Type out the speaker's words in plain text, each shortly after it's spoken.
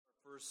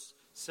first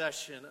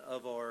session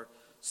of our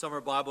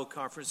Summer Bible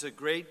Conference. A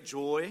great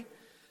joy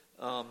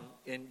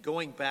in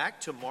going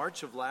back to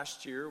March of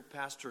last year.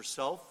 Pastor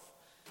Self,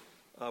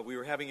 we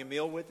were having a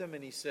meal with him,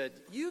 and he said,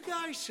 "You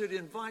guys should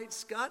invite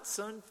Scott's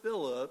son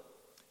Philip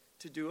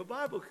to do a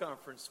Bible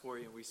conference for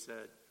you." And we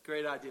said,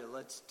 "Great idea,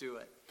 let's do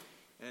it."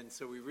 And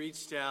so we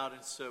reached out,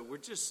 and so we're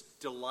just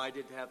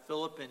delighted to have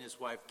Philip and his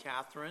wife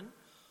Catherine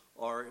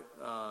are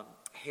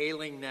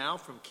hailing now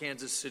from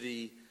Kansas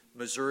City,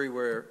 Missouri,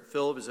 where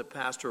Philip is a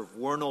pastor of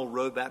Warnell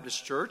Road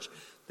Baptist Church.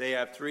 They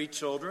have 3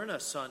 children,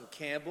 a son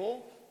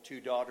Campbell, 2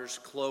 daughters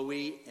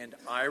Chloe and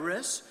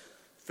Iris.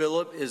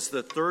 Philip is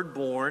the third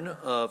born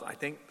of, I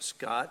think,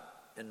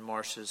 Scott and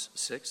Marcia's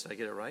 6. Did I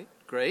get it right?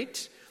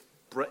 Great.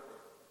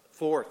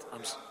 Fourth.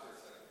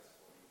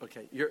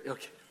 Okay, you're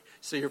okay.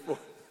 So you're fourth.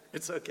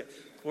 It's okay.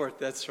 Fourth,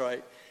 that's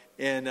right.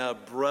 And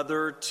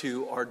brother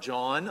to our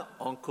John,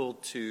 uncle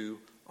to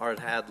Art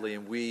Hadley,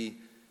 and we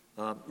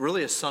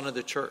really a son of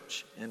the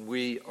church, and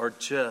we are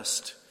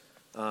just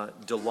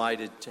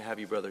delighted to have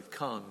you, brother,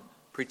 come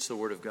preach the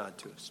word of God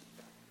to us.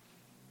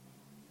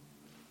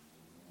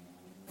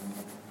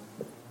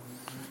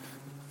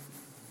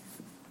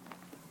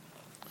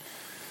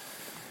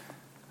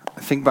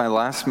 I think my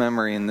last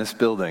memory in this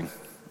building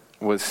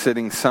was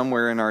sitting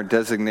somewhere in our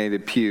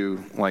designated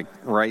pew, like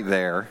right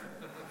there,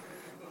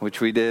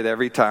 which we did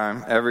every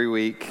time, every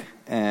week.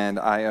 And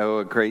I owe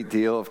a great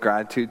deal of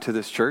gratitude to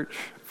this church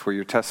for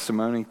your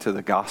testimony to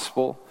the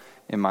gospel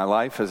in my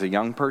life as a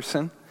young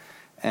person.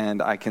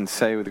 And I can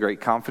say with great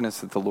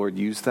confidence that the Lord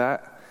used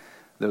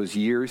those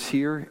years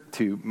here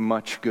to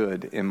much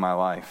good in my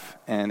life.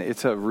 And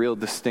it's a real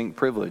distinct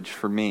privilege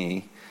for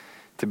me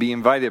to be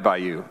invited by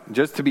you,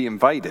 just to be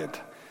invited,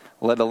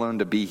 let alone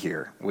to be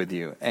here with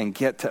you and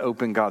get to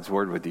open God's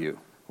word with you,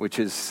 which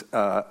is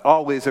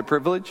always a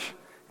privilege.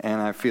 And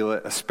I feel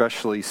it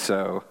especially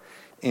so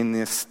in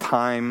this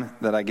time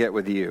that I get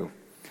with you.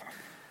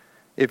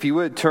 If you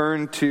would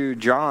turn to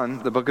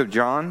John, the book of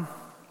John,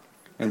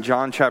 in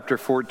John chapter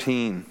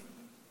 14.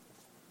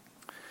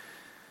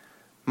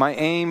 My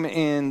aim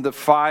in the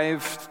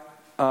 5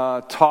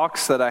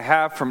 talks that I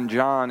have from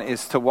John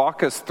is to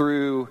walk us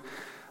through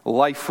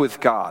life with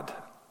God.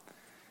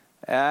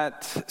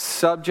 That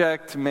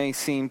subject may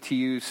seem to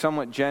you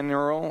somewhat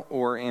general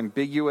or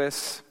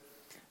ambiguous.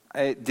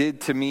 It did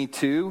to me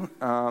too,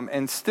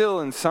 and still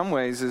in some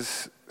ways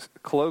is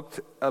cloaked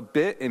a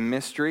bit in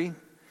mystery.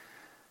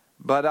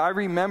 But I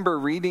remember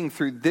reading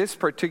through this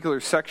particular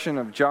section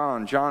of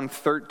John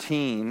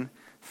 13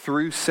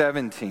 through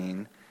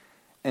 17,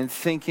 and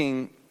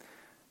thinking,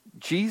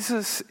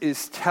 Jesus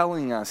is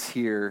telling us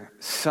here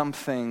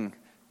something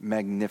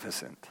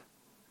magnificent.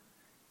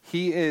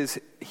 He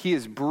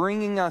is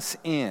bringing us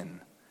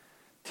in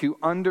to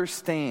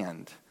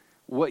understand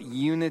what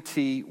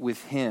unity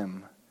with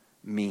him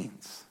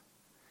means.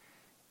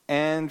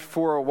 And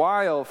for a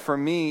while, for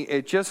me,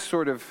 it just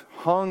sort of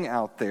hung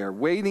out there,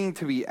 waiting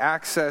to be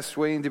accessed,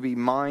 waiting to be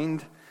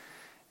mined.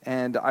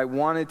 And I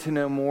wanted to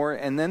know more.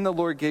 And then the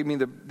Lord gave me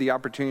the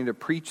opportunity to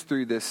preach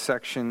through this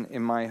section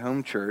in my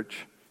home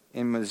church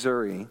in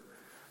Missouri.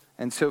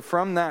 And so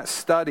from that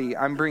study,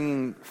 I'm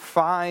bringing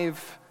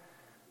five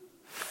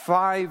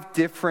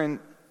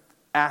different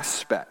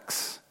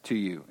aspects to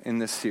you in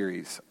this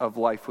series of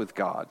life with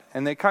God.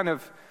 And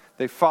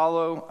they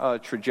follow a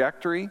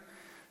trajectory.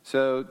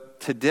 So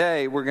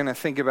today we're going to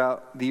think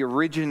about the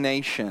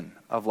origination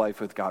of life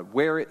with God,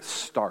 where it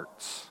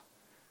starts.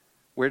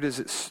 Where does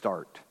it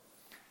start?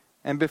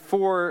 And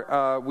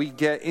before we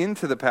get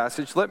into the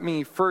passage, let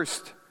me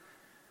first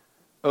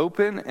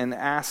open and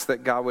ask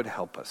that God would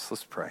help us.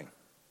 Let's pray.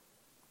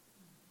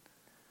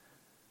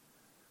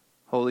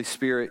 Holy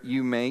Spirit,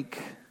 you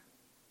make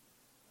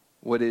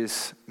what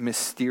is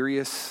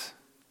mysterious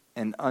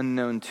and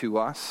unknown to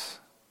us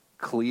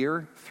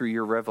clear through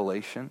your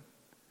revelation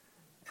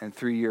and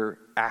through your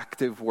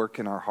active work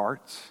in our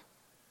hearts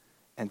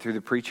and through the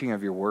preaching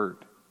of your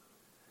word.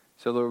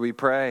 So Lord, we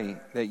pray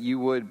that you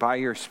would, by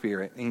your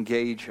Spirit,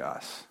 engage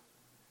us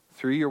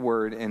through your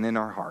word and in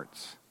our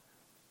hearts,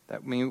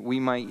 that we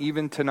might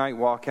even tonight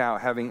walk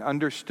out having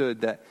understood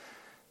that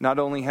not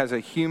only has a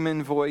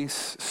human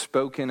voice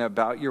spoken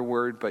about your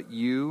word, but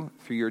you,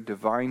 through your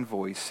divine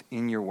voice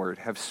in your word,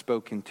 have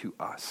spoken to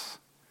us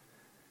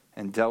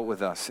and dealt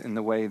with us in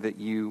the way that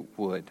you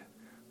would.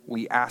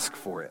 We ask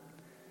for it.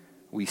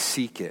 We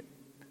seek it.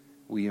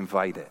 We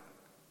invite it.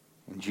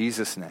 In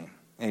Jesus' name,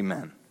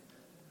 amen.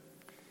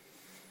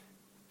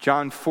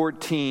 John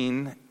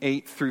 14,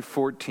 8 through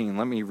 14.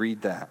 Let me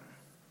read that.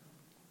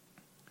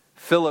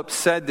 Philip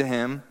said to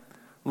him,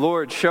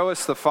 "Lord, show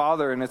us the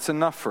Father, and it's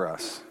enough for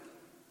us."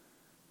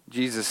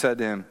 Jesus said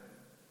to him,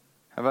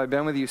 "Have I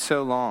been with you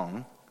so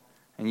long,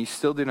 and you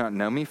still do not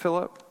know me,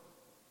 Philip?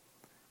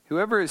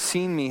 Whoever has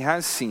seen me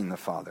has seen the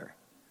Father.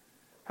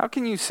 How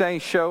can you say,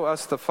 'Show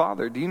us the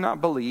Father'? Do you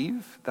not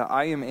believe that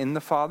I am in the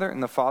Father,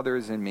 and the Father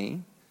is in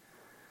me?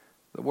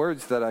 The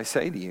words that I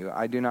say to you,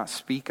 I do not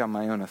speak on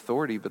my own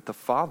authority, but the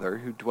Father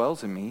who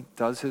dwells in me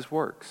does his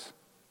works.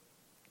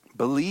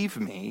 Believe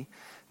me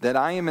that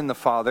I am in the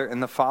Father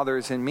and the Father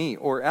is in me,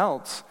 or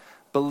else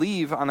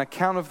believe on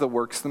account of the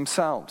works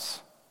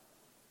themselves.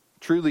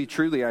 Truly,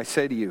 truly, I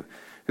say to you,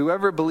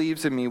 whoever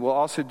believes in me will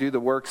also do the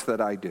works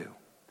that I do,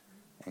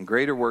 and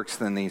greater works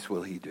than these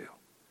will he do,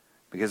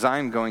 because I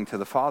am going to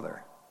the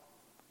Father.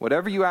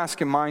 Whatever you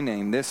ask in my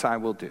name, this I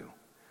will do,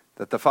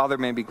 that the Father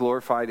may be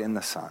glorified in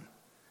the Son.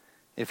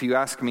 If you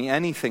ask me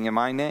anything in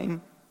my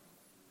name,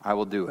 I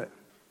will do it.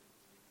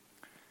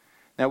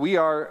 Now, we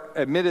are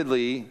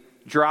admittedly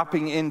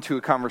dropping into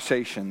a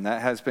conversation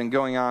that has been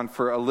going on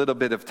for a little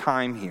bit of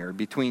time here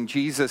between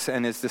Jesus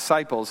and his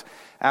disciples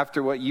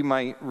after what you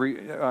might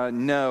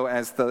know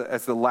as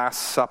the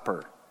Last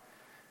Supper.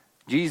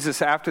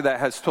 Jesus, after that,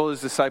 has told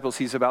his disciples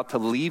he's about to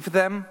leave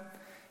them,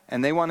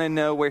 and they want to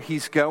know where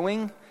he's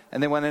going,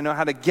 and they want to know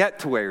how to get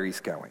to where he's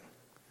going.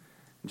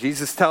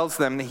 Jesus tells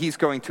them that he's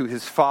going to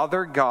his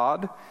Father,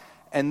 God,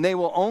 and they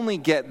will only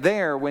get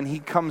there when he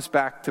comes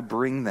back to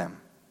bring them.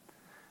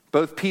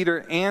 Both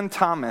Peter and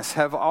Thomas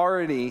have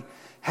already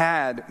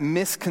had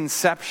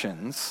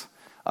misconceptions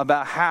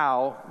about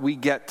how we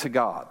get to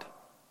God.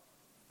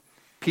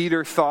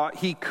 Peter thought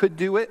he could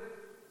do it.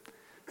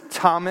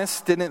 Thomas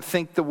didn't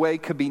think the way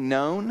could be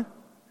known.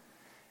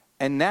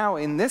 And now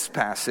in this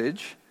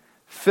passage,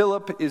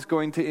 Philip is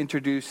going to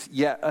introduce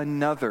yet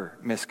another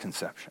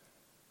misconception.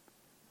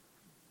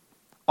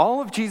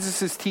 All of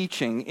Jesus'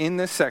 teaching in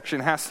this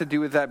section has to do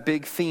with that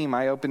big theme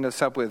I opened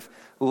us up with,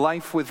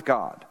 life with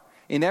God.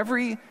 In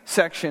every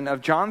section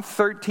of John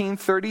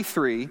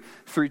 13:33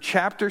 through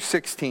chapter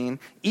 16,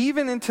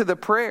 even into the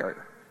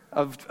prayer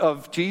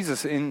of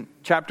Jesus in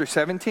chapter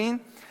 17,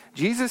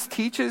 Jesus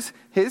teaches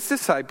his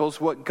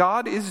disciples what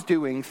God is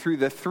doing through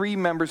the three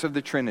members of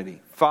the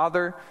Trinity,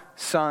 Father,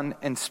 Son,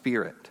 and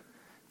Spirit,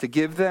 to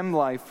give them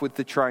life with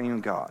the triune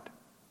God.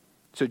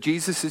 So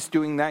Jesus is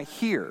doing that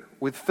here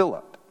with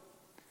Philip.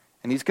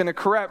 And he's going to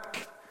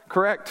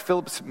correct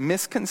Philip's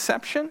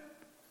misconception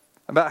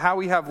about how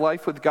we have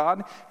life with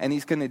God, and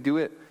he's going to do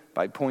it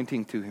by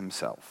pointing to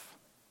himself.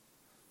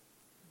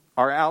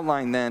 Our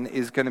outline then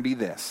is going to be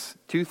this,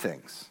 two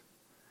things: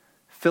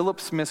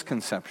 Philip's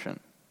misconception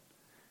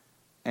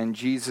and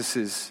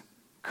Jesus'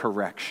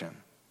 correction.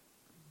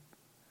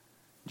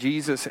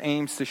 Jesus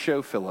aims to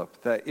show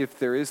Philip that if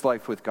there is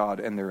life with God,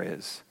 and there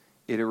is,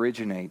 it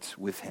originates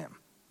with him,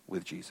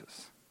 with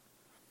Jesus.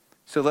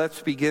 So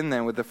let's begin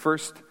then with the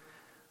first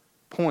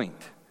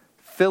point,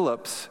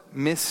 Philip's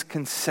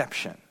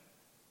misconception.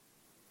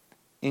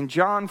 In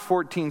John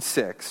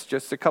 14:6,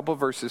 just a couple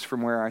verses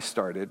from where I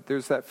started,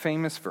 there's that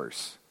famous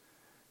verse.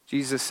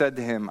 Jesus said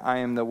to him, I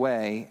am the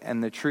way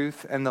and the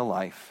truth and the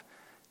life.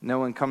 No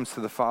one comes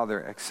to the Father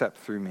except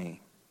through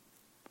me.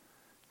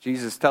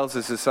 Jesus tells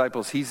his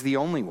disciples he's the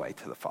only way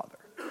to the Father.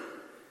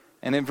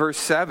 And in verse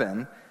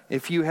 7,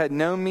 if you had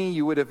known me,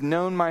 you would have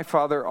known my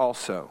Father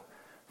also.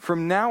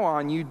 From now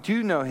on, you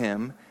do know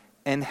him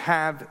and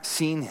have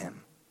seen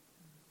him.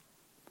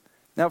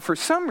 Now, for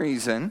some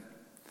reason,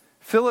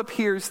 Philip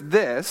hears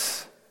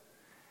this,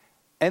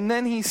 and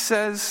then he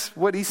says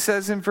what he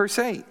says in verse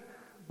 8.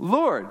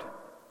 Lord,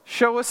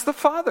 show us the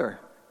Father,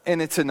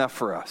 and it's enough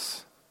for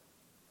us.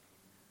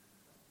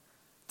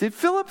 Did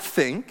Philip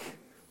think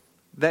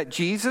that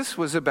Jesus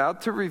was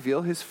about to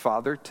reveal his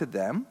Father to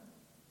them?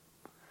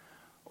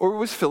 Or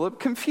was Philip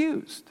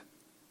confused?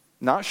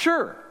 Not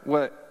sure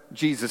what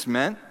Jesus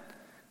meant.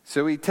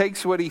 So he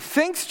takes what he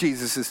thinks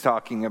Jesus is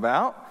talking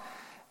about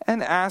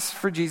and asks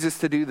for Jesus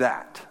to do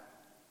that.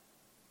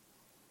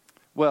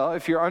 Well,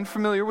 if you're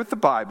unfamiliar with the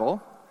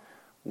Bible,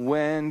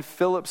 when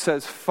Philip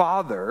says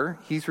Father,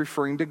 he's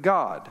referring to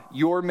God,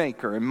 your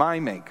maker and my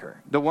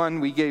maker, the one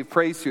we gave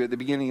praise to at the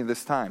beginning of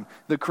this time,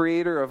 the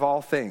creator of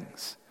all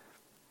things.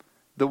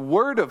 The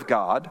Word of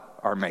God,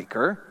 our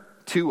maker,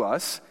 to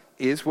us,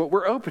 is what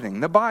we're opening,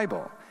 the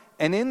Bible.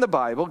 And in the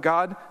Bible,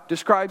 God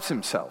describes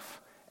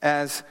himself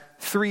as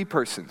three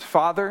persons,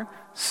 Father,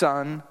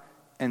 Son,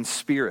 and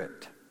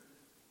Spirit,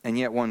 and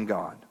yet one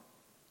God.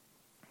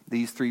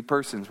 These three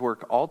persons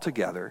work all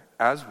together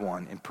as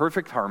one in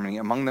perfect harmony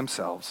among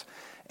themselves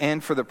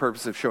and for the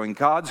purpose of showing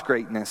God's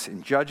greatness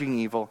in judging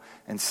evil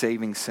and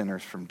saving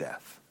sinners from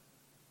death.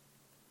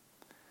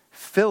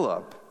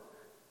 Philip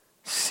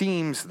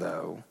seems,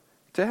 though,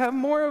 to have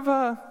more of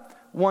a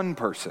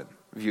one-person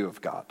view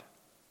of God.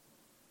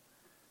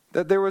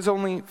 That there was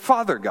only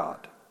Father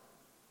God.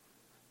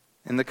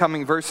 In the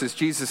coming verses,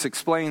 Jesus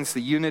explains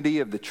the unity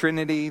of the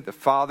Trinity, the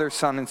Father,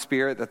 Son, and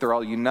Spirit, that they're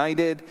all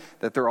united,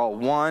 that they're all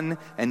one,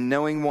 and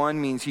knowing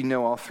one means you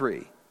know all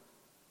three.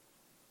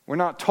 We're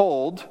not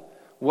told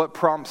what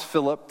prompts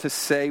Philip to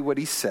say what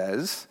he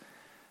says,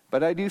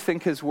 but I do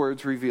think his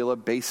words reveal a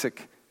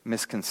basic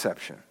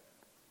misconception.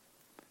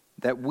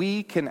 That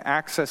we can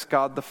access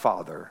God the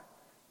Father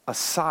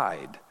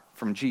aside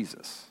from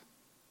Jesus.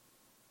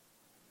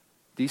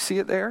 Do you see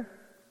it there?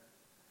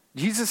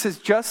 Jesus has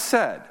just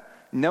said,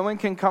 no one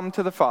can come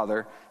to the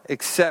Father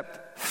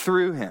except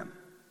through him.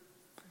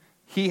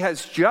 He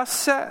has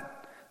just said,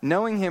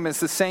 knowing him is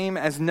the same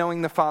as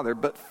knowing the Father.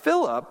 But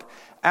Philip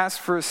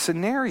asked for a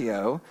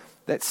scenario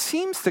that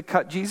seems to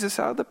cut Jesus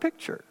out of the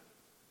picture.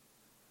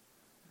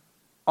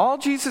 All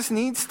Jesus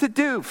needs to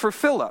do for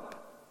Philip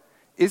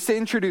is to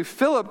introduce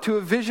Philip to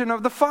a vision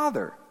of the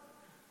Father.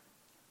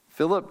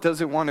 Philip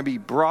doesn't want to be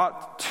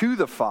brought to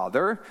the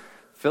Father.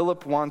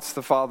 Philip wants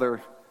the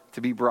Father to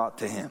be brought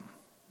to him.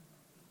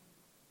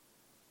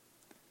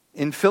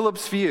 In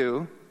Philip's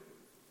view,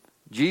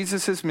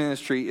 Jesus'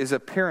 ministry is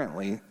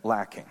apparently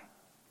lacking.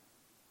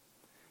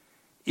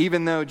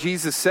 Even though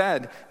Jesus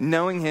said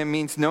knowing him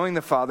means knowing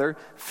the Father,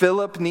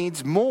 Philip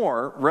needs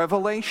more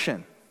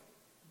revelation.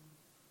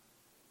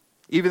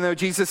 Even though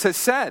Jesus has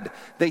said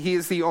that he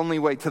is the only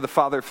way to the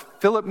Father,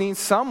 Philip needs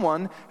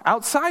someone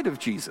outside of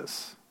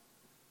Jesus.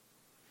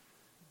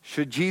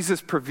 Should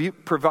Jesus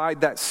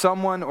provide that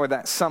someone or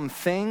that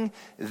something,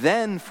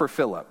 then for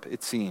Philip,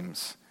 it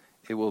seems,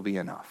 it will be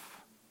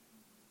enough.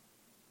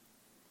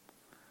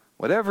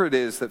 Whatever it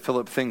is that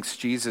Philip thinks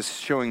Jesus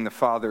showing the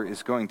Father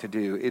is going to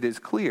do, it is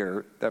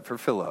clear that for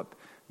Philip,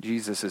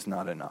 Jesus is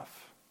not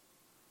enough.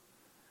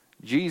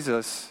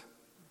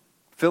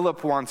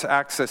 Philip wants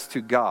access to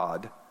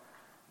God,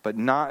 but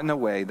not in a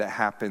way that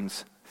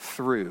happens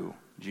through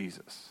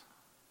Jesus.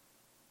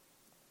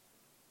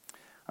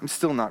 I'm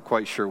still not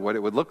quite sure what it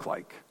would look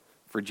like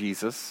for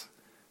Jesus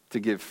to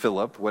give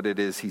Philip what it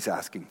is he's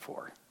asking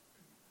for.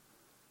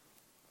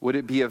 Would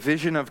it be a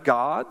vision of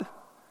God?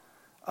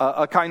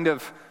 A kind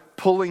of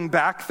pulling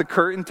back the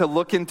curtain to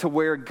look into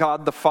where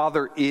God the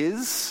Father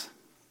is?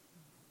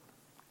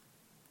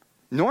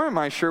 Nor am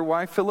I sure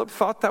why Philip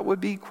thought that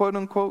would be, quote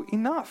unquote,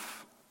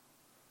 enough.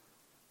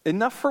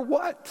 Enough for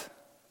what?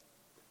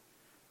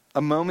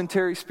 A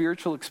momentary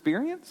spiritual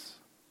experience?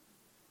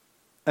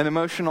 An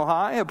emotional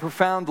high? A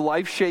profound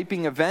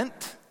life-shaping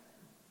event?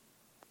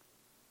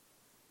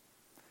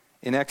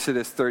 In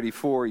Exodus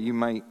 34, you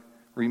might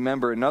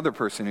remember another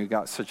person who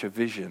got such a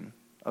vision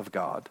of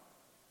God.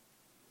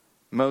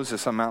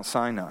 Moses on Mount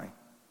Sinai.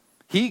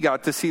 He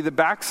got to see the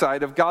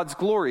backside of God's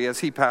glory as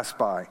he passed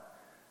by.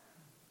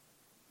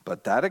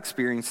 But that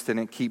experience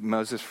didn't keep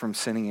Moses from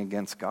sinning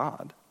against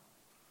God.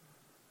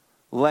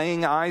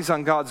 Laying eyes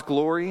on God's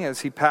glory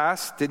as he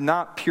passed did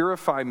not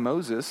purify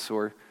Moses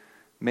or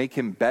make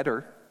him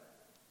better.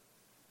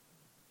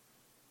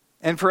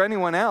 And for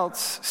anyone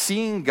else,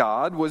 seeing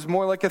God was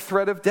more like a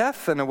threat of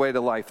death than a way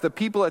to life. The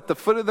people at the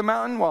foot of the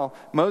mountain, while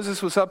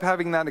Moses was up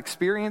having that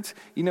experience,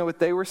 you know what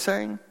they were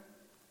saying?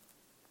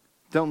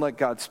 Don't let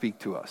God speak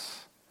to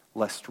us,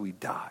 lest we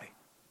die.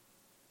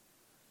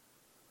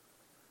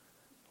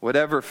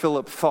 Whatever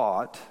Philip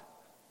thought,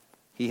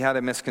 he had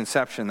a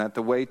misconception that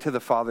the way to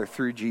the Father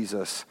through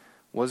Jesus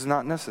was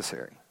not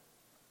necessary.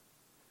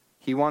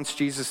 He wants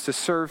Jesus to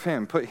serve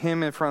him, put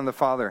him in front of the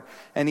Father.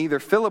 And either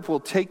Philip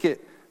will take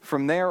it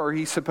from there, or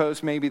he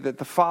supposed maybe that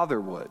the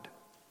Father would.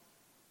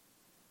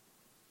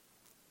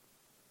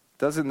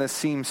 Doesn't this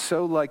seem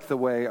so like the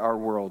way our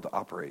world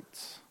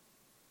operates?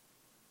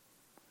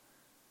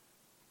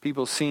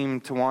 People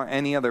seem to want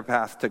any other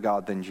path to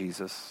God than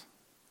Jesus.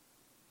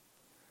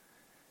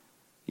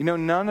 You know,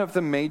 none of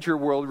the major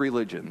world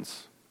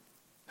religions,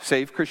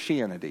 save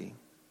Christianity,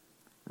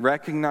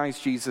 recognize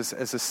Jesus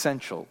as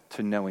essential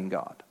to knowing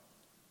God.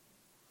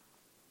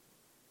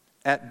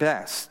 At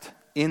best,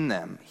 in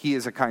them, he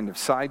is a kind of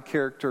side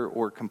character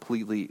or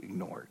completely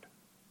ignored.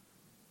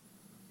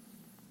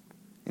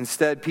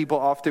 Instead, people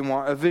often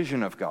want a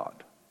vision of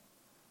God,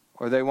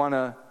 or they want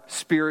a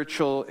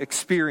spiritual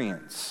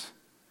experience.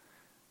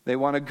 They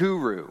want a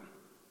guru.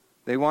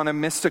 They want a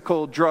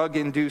mystical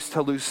drug-induced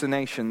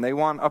hallucination. They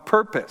want a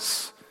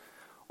purpose.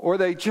 Or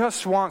they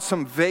just want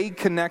some vague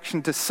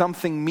connection to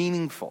something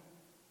meaningful.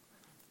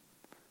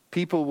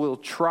 People will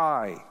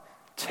try,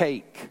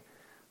 take,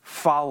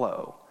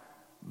 follow,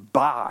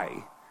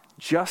 buy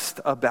just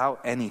about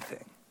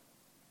anything.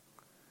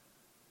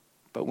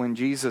 But when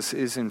Jesus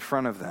is in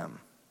front of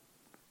them,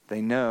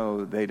 they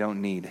know they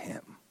don't need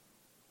him.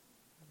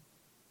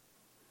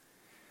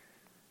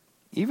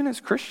 Even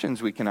as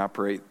Christians, we can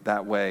operate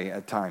that way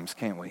at times,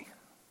 can't we?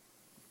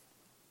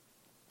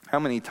 How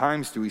many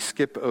times do we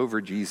skip over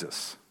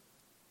Jesus?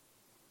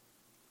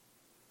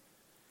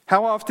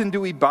 How often do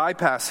we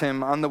bypass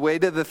him on the way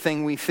to the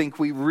thing we think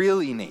we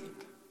really need?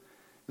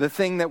 The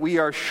thing that we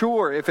are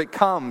sure if it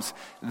comes,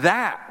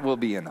 that will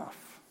be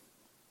enough.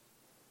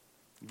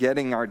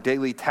 Getting our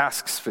daily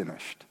tasks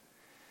finished,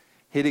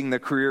 hitting the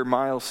career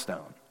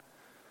milestone,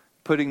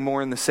 putting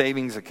more in the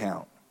savings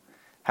account,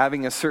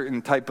 having a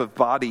certain type of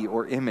body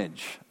or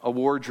image, a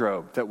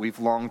wardrobe that we've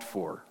longed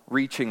for,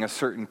 reaching a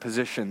certain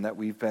position that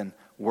we've been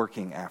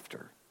working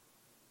after.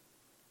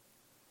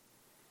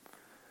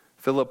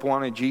 Philip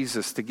wanted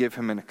Jesus to give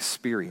him an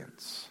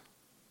experience.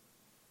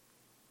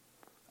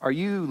 Are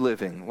you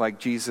living like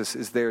Jesus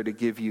is there to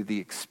give you the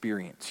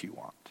experience you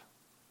want?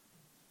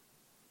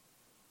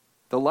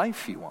 The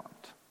life you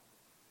want?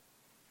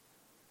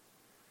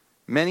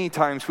 Many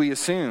times we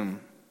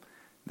assume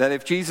that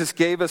if Jesus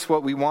gave us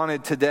what we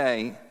wanted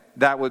today,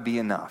 that would be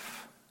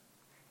enough.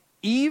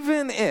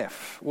 Even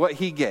if what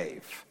he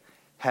gave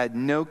had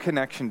no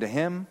connection to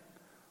him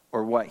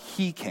or what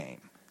he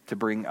came to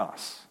bring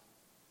us.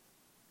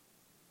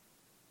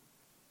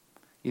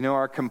 You know,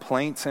 our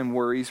complaints and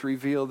worries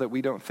reveal that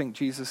we don't think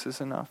Jesus is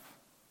enough.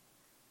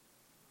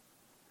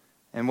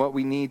 And what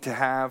we need to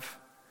have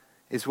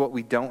is what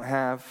we don't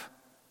have.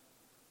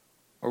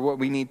 Or what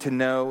we need to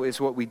know is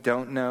what we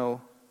don't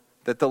know.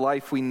 That the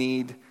life we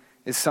need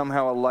is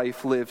somehow a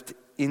life lived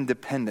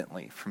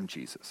independently from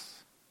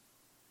Jesus.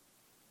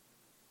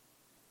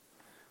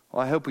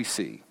 Well, I hope we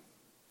see.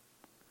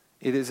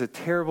 It is a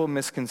terrible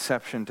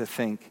misconception to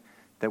think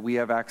that we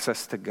have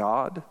access to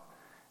God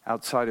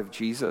outside of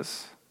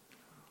Jesus,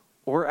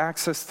 or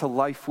access to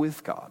life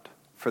with God,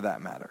 for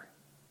that matter.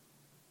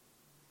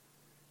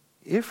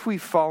 If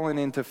we've fallen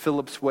into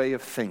Philip's way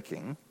of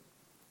thinking,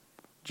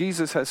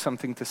 Jesus has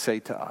something to say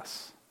to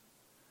us,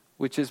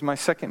 which is my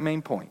second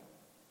main point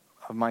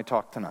of my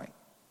talk tonight.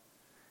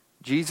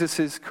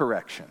 Jesus'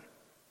 correction.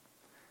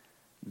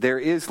 There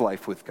is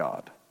life with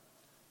God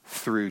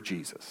through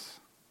Jesus.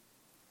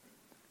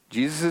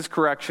 Jesus'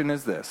 correction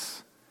is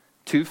this.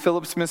 To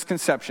Philip's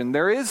misconception,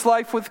 there is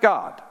life with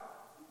God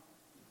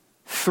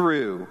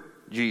through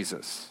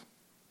Jesus.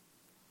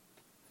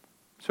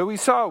 So we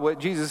saw what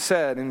Jesus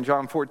said in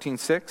John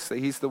 14:6, that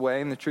he's the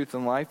way and the truth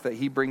and life, that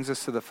he brings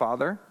us to the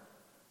Father.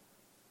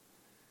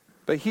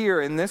 But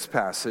here in this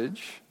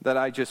passage that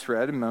I just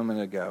read a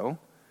moment ago,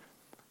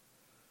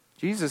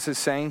 Jesus is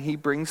saying he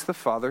brings the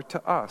Father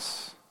to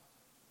us.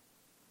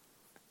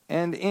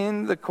 And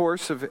in the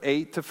course of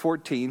 8 to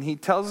 14, he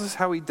tells us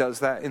how he does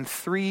that in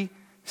 3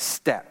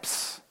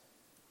 steps.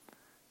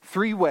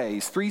 3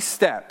 ways, 3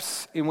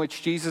 steps in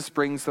which Jesus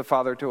brings the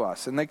Father to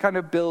us. And they kind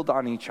of build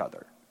on each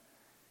other.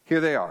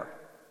 Here they are.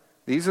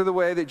 These are the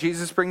way that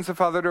Jesus brings the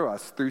Father to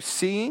us. Through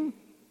seeing,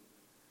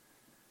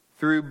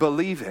 through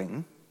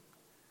believing,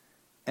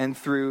 and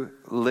through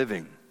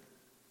living.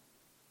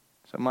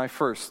 So my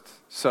first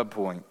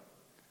subpoint.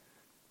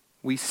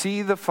 We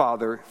see the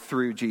Father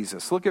through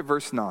Jesus. Look at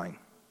verse 9.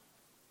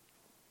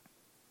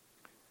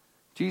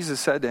 Jesus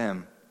said to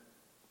him,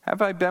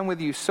 "Have I been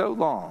with you so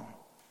long,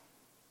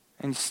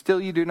 and still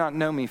you do not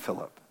know me,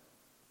 Philip?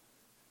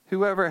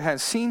 Whoever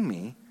has seen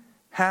me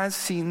has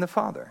seen the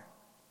Father.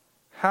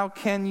 How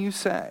can you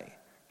say,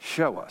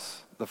 'Show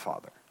us the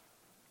Father'?"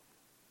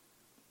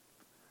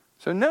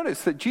 So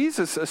notice that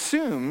Jesus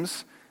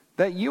assumes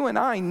that you and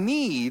I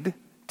need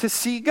to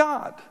see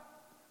God.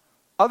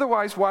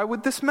 Otherwise, why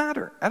would this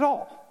matter at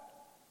all?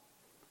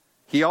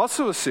 He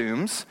also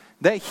assumes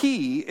that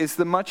he is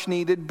the much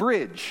needed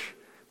bridge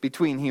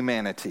between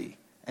humanity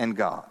and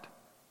God.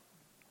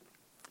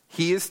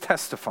 He is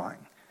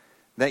testifying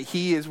that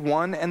he is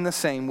one and the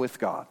same with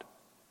God,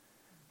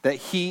 that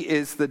he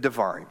is the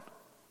divine.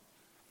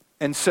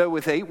 And so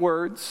with 8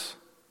 words,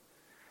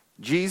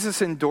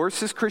 Jesus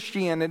endorses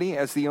Christianity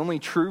as the only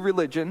true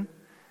religion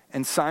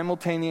and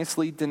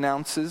simultaneously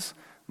denounces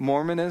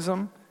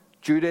Mormonism,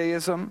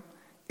 Judaism,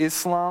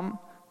 Islam,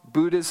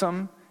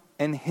 Buddhism,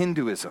 and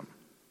Hinduism,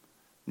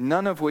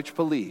 none of which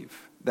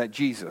believe that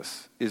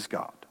Jesus is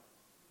God.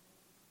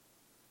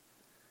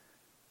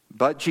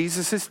 But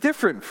Jesus is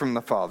different from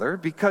the Father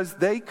because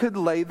they could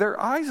lay their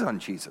eyes on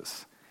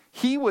Jesus.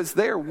 He was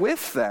there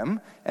with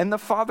them, and the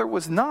Father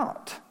was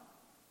not.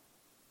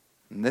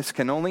 And this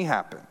can only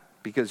happen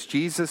because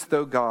Jesus,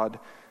 though God,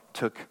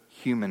 took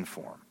human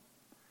form.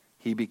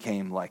 He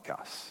became like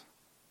us.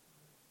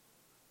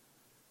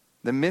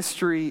 The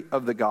mystery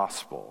of the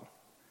gospel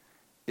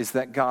is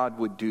that God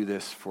would do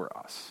this for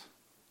us.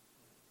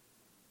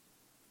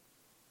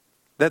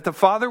 That the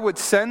Father would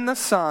send the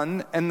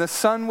Son, and the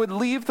Son would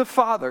leave the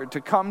Father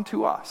to come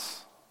to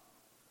us.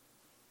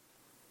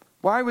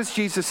 Why was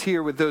Jesus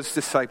here with those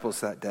disciples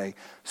that day?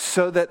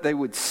 So that they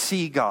would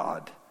see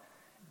God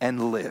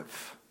and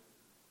live.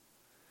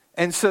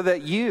 And so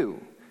that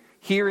you,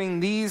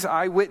 hearing these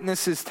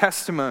eyewitnesses'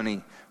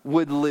 testimony,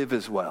 would live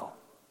as well.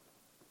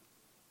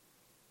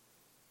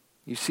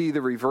 You see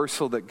the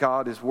reversal that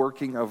God is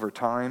working over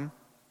time.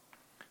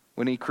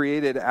 When he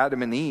created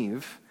Adam and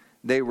Eve,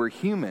 they were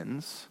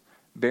humans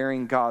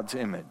bearing God's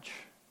image.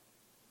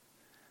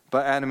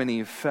 But Adam and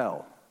Eve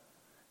fell.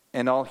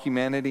 And all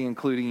humanity,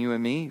 including you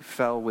and me,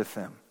 fell with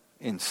them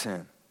in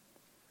sin.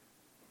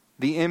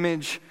 The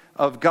image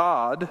of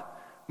God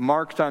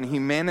marked on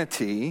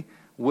humanity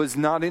was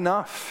not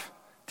enough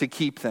to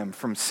keep them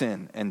from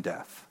sin and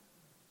death.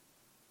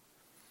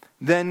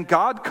 Then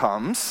God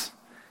comes,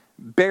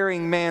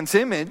 bearing man's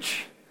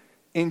image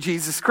in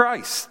Jesus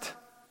Christ.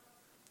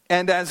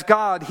 And as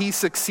God, he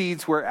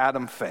succeeds where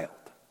Adam failed.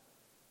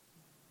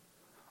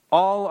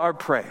 All our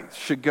praise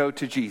should go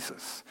to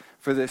Jesus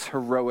for this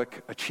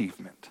heroic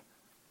achievement.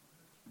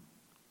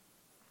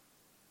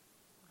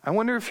 I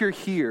wonder if you're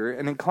here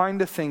and inclined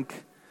to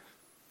think,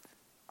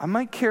 I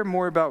might care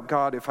more about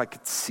God if I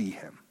could see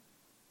him.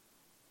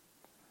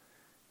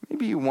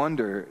 Maybe you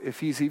wonder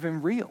if he's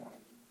even real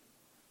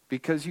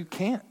because you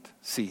can't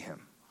see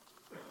him.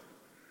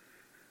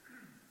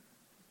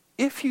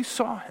 If you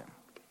saw him,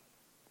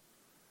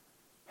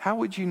 how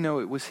would you know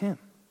it was him?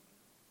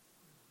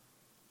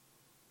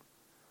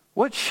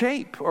 What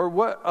shape or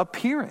what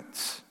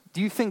appearance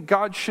do you think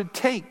God should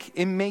take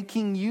in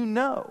making you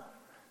know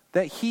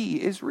that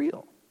he is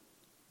real?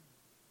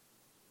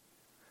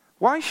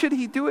 Why should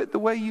he do it the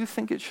way you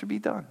think it should be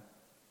done?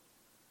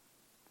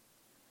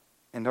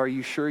 And are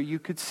you sure you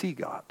could see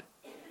God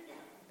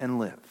and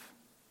live?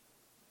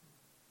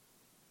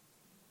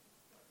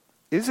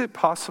 Is it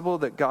possible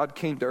that God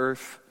came to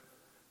earth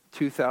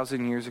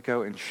 2,000 years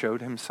ago and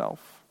showed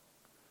himself,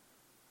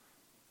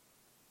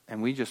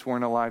 and we just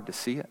weren't alive to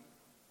see it?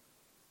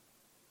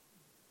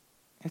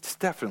 It's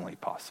definitely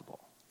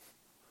possible.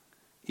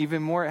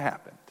 Even more, it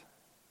happened.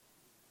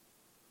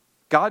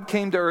 God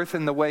came to earth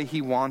in the way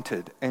he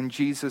wanted, and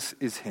Jesus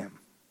is him.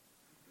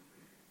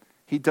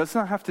 He does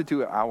not have to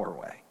do it our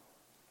way.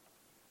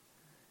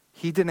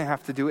 He didn't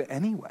have to do it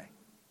anyway.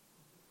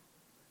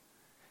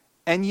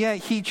 And yet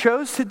he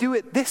chose to do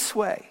it this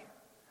way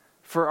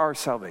for our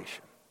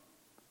salvation.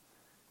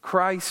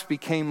 Christ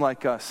became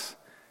like us,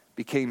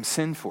 became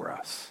sin for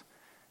us,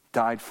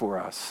 died for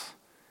us,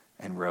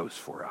 and rose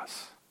for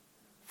us,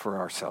 for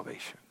our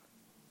salvation.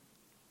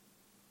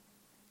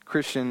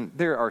 Christian,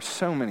 there are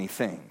so many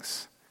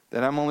things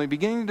that I'm only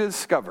beginning to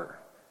discover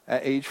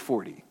at age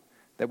 40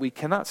 that we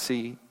cannot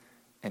see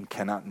and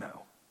cannot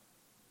know.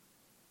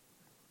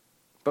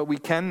 But we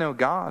can know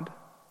God.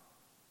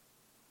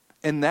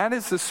 And that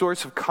is the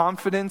source of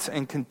confidence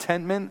and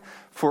contentment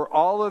for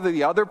all of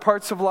the other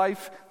parts of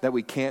life that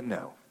we can't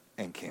know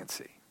and can't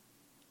see.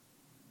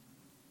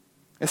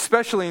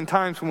 Especially in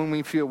times when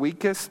we feel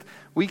weakest,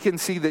 we can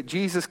see that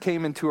Jesus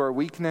came into our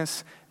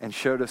weakness and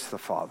showed us the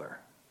Father.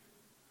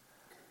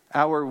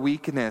 Our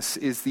weakness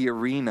is the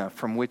arena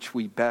from which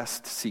we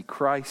best see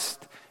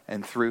Christ,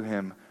 and through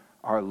him,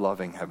 our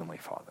loving Heavenly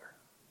Father.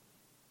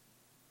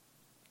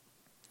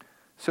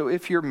 So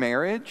if your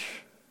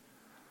marriage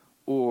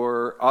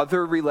or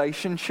other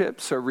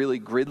relationships are really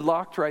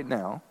gridlocked right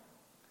now,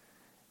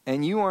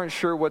 and you aren't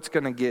sure what's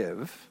going to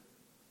give,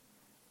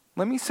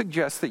 let me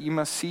suggest that you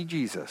must see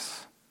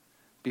Jesus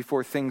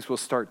before things will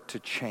start to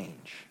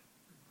change.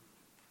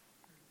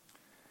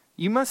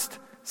 You must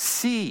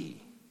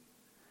see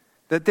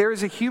that there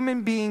is a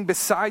human being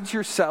besides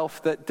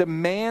yourself that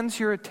demands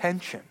your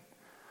attention,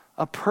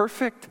 a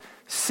perfect,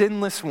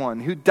 sinless one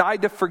who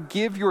died to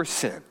forgive your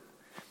sin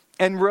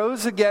and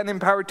rose again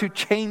empowered to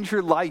change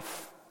your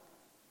life.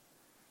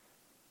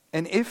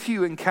 And if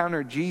you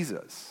encounter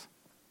Jesus,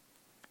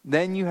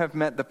 then you have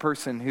met the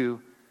person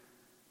who,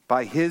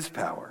 by his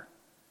power,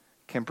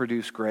 can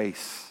produce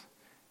grace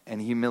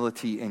and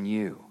humility in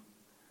you,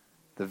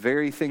 the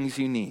very things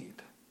you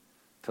need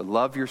to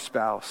love your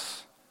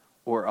spouse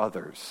or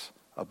others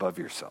above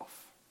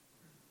yourself.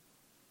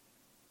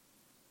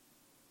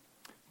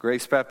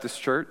 Grace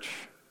Baptist Church,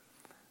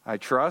 I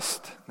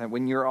trust that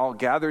when you're all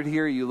gathered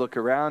here, you look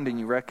around and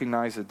you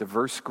recognize a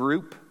diverse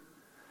group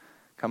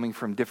coming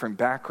from different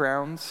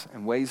backgrounds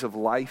and ways of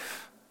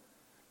life.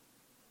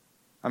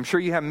 I'm sure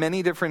you have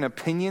many different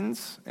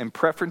opinions and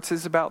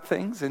preferences about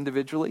things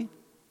individually,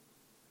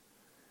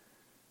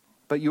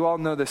 but you all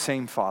know the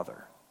same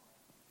Father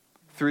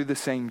through the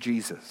same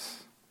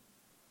Jesus.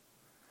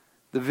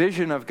 The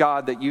vision of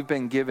God that you've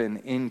been given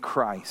in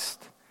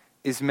Christ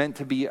is meant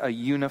to be a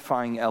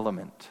unifying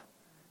element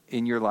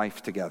in your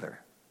life together,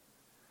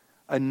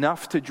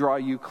 enough to draw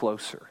you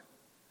closer,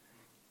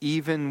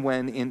 even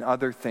when in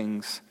other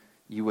things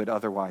you would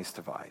otherwise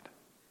divide.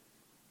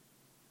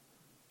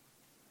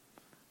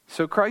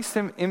 So Christ's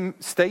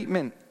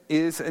statement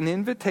is an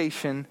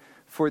invitation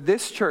for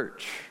this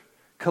church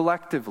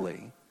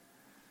collectively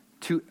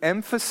to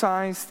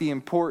emphasize the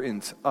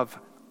importance of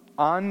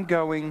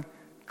ongoing,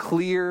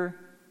 clear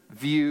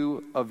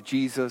view of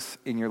Jesus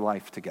in your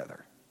life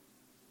together.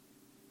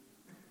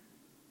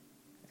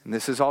 And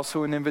this is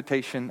also an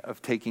invitation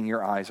of taking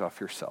your eyes off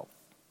yourself.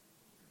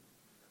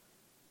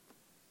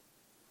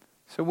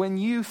 So when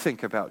you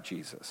think about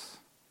Jesus,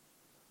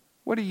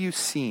 what are you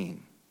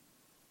seeing?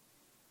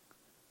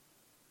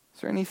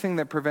 Is there anything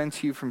that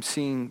prevents you from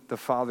seeing the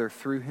Father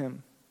through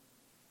him?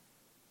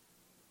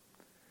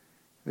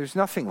 There's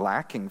nothing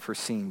lacking for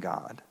seeing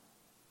God.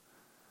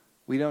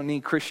 We don't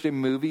need Christian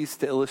movies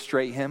to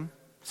illustrate him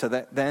so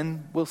that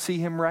then we'll see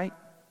him right.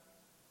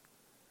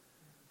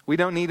 We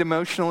don't need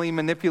emotionally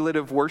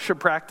manipulative worship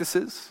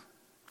practices.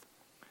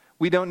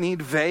 We don't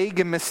need vague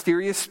and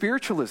mysterious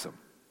spiritualism.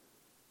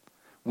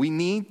 We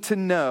need to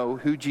know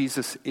who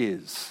Jesus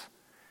is,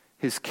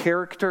 his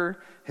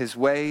character, his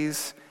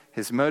ways,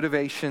 his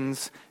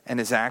motivations, and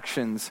his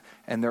actions,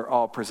 and they're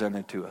all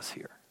presented to us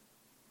here.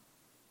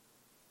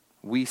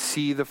 We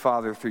see the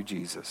Father through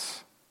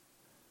Jesus.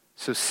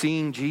 So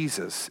seeing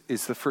Jesus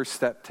is the first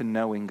step to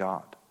knowing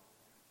God,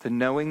 to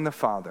knowing the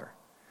Father.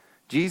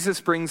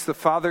 Jesus brings the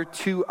Father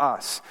to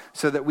us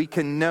so that we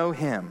can know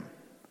him.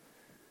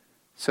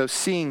 So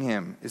seeing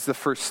him is the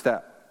first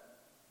step,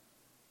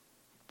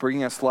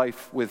 bringing us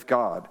life with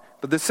God.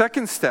 But the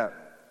second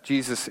step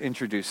Jesus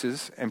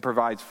introduces and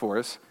provides for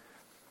us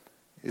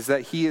is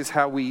that he is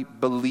how we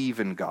believe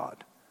in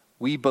God.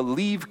 We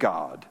believe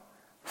God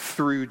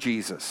through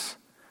Jesus.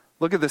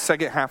 Look at the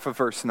second half of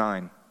verse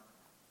 9.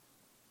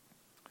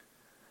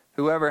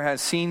 Whoever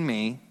has seen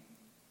me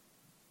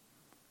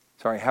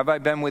Have I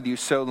been with you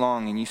so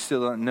long and you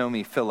still don't know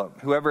me,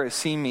 Philip? Whoever has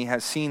seen me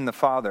has seen the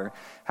Father.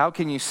 How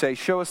can you say,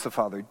 show us the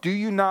Father? Do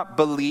you not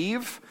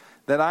believe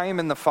that I am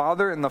in the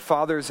Father and the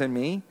Father is in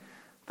me?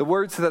 The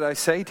words that I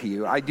say to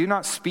you, I do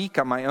not speak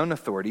on my own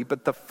authority,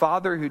 but the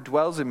Father who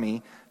dwells in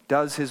me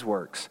does his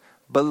works.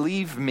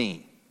 Believe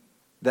me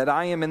that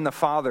I am in the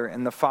Father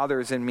and the Father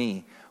is in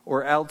me,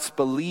 or else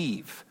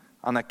believe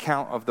on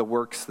account of the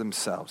works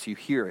themselves. You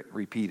hear it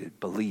repeated.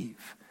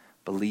 Believe,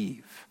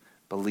 believe,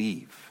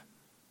 believe.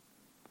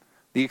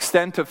 The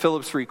extent of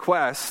Philip's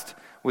request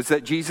was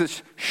that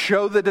Jesus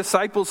show the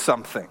disciples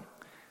something.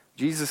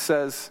 Jesus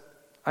says,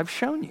 I've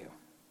shown you.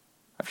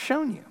 I've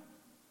shown you.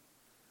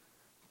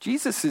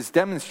 Jesus'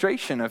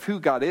 demonstration of who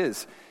God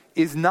is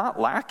not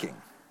lacking.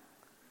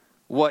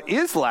 What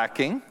is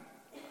lacking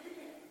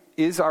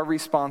is our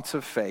response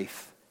of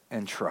faith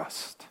and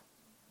trust.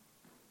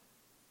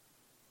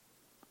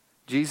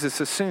 Jesus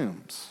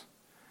assumes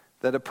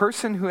that a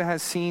person who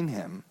has seen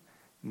him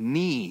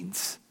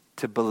needs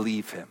to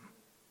believe him.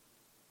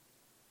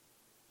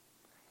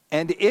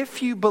 And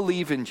if you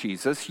believe in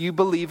Jesus, you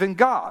believe in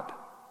God.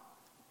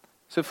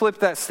 So flip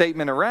that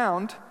statement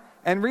around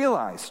and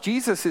realize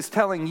Jesus is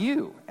telling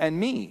you and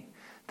me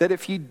that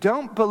if you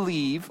don't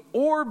believe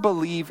or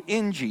believe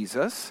in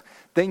Jesus,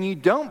 then you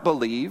don't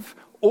believe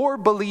or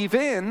believe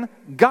in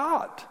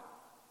God.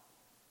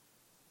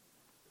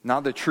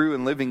 Not the true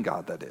and living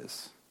God, that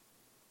is.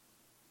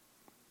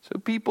 So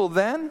people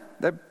then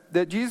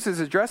that Jesus is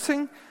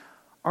addressing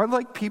are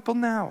like people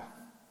now.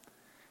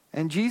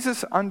 And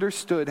Jesus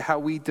understood how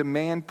we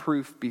demand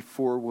proof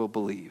before we'll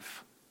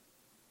believe.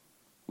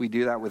 We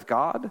do that with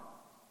God.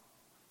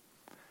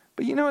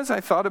 But as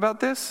I thought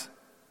about this,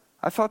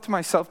 I thought to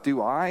myself, do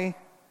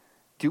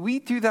we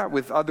do that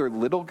with other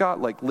little God,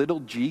 like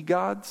little g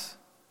gods?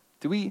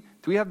 Do we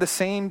have the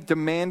same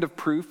demand of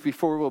proof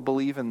before we'll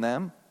believe in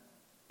them?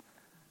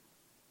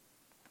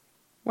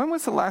 When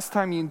was the last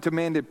time you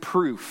demanded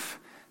proof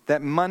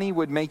that money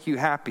would make you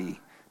happy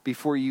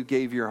before you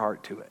gave your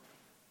heart to it?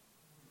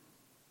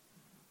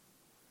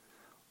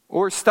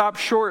 Or stop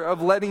short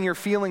of letting your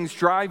feelings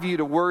drive you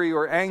to worry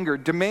or anger,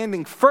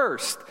 demanding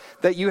first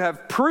that you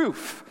have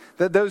proof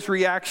that those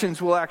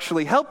reactions will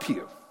actually help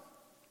you.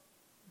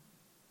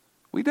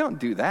 We don't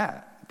do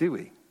that, do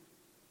we?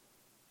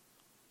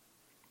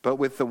 But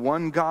with the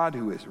one God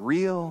who is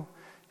real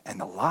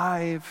and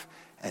alive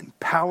and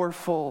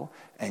powerful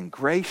and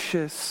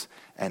gracious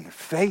and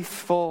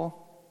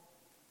faithful,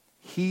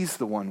 he's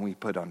the one we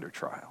put under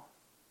trial.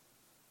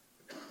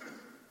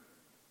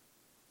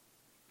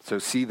 So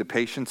see the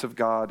patience of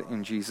God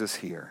in Jesus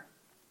here.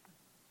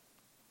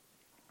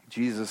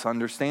 Jesus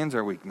understands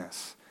our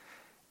weakness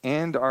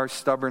and our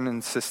stubborn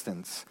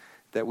insistence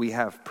that we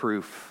have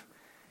proof.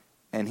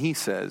 And he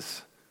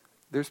says,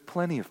 there's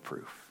plenty of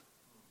proof.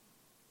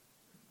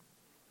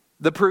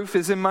 The proof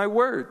is in my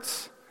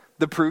words.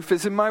 The proof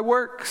is in my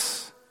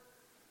works.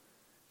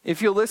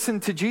 If you listen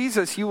to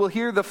Jesus, you will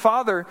hear the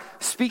Father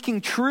speaking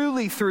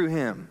truly through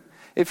him.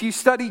 If you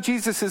study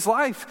Jesus'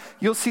 life,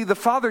 you'll see the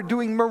Father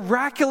doing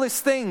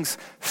miraculous things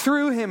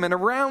through him and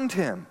around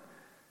him.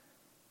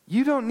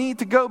 You don't need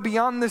to go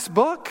beyond this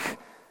book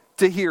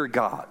to hear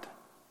God.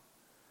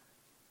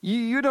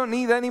 You don't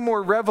need any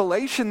more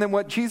revelation than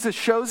what Jesus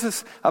shows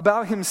us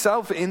about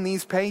himself in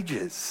these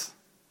pages.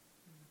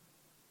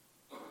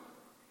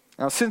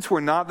 Now, since we're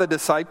not the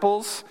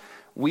disciples,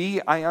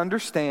 I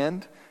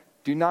understand,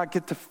 do not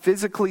get to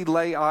physically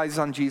lay eyes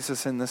on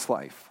Jesus in this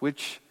life,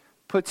 which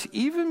puts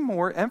even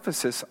more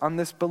emphasis on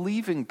this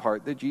believing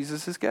part that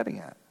Jesus is getting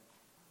at.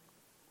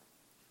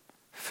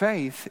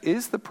 Faith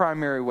is the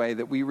primary way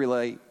that we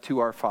relate to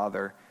our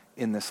Father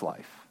in this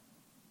life.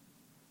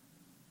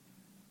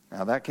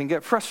 Now that can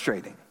get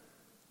frustrating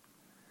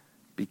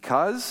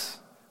because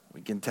we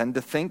can tend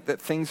to think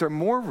that things are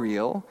more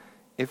real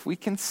if we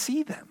can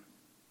see them.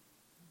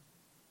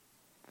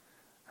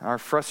 Our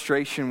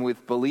frustration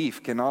with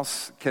belief can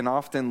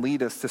often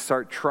lead us to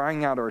start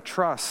trying out our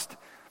trust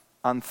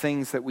on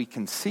things that we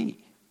can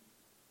see.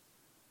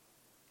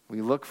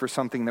 We look for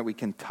something that we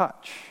can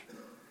touch,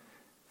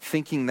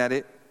 thinking that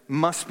it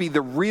must be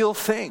the real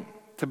thing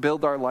to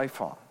build our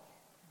life on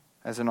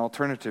as an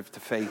alternative to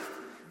faith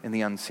in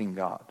the unseen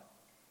God.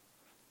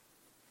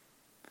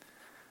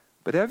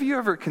 But have you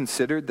ever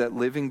considered that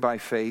living by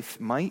faith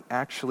might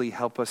actually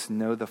help us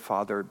know the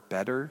Father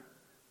better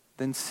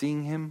than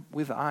seeing him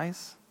with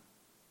eyes?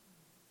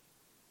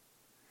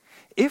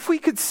 If we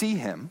could see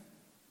him,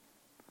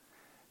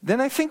 then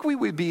I think we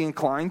would be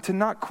inclined to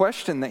not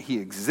question that he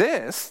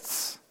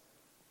exists,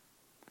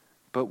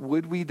 but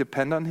would we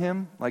depend on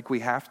him like we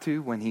have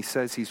to when he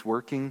says he's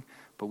working,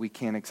 but we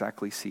can't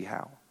exactly see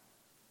how?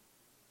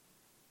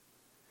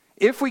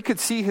 If we could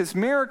see his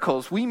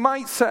miracles, we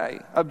might say,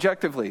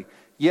 objectively,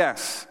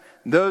 yes,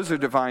 those are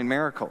divine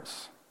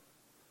miracles.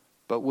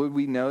 But would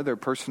we know their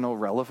personal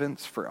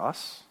relevance for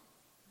us?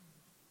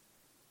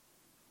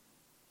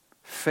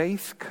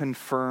 Faith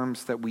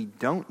confirms that we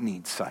don't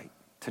need sight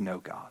to know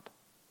God.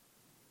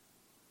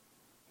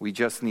 We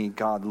just need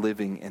God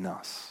living in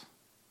us.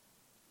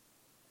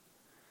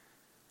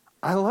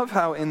 I love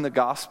how in the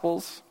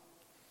Gospels,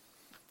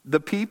 the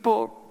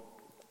people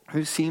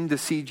who seem to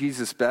see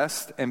Jesus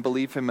best and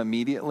believe him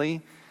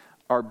immediately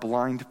are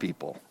blind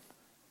people.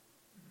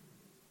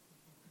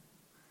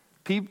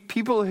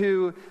 People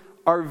who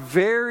are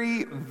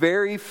very,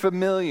 very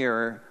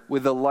familiar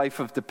with a life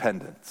of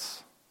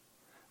dependence,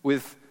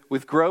 with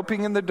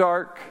groping in the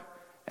dark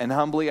and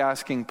humbly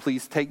asking,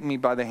 please take me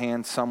by the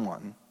hand,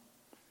 someone,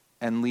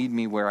 and lead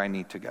me where I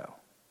need to go.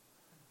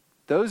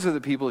 Those are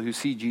the people who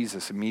see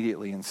Jesus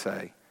immediately and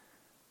say,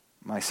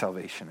 my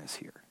salvation is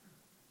here.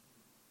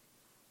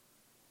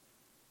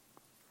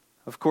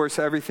 Of course,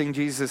 everything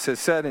Jesus has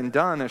said and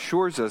done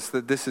assures us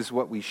that this is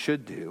what we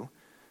should do,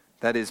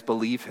 that is,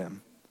 believe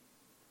him.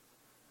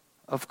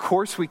 Of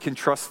course we can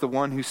trust the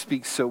one who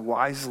speaks so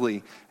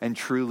wisely and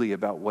truly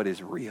about what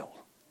is real.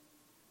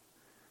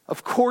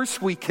 Of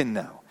course we can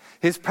know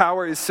his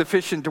power is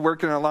sufficient to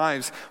work in our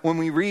lives when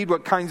we read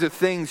what kinds of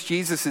things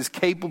Jesus is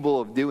capable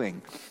of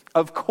doing.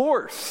 Of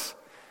course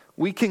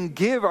we can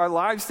give our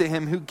lives to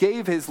him who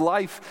gave his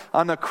life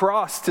on a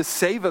cross to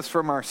save us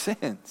from our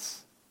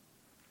sins.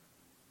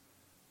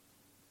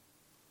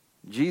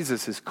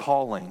 Jesus is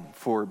calling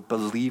for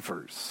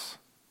believers,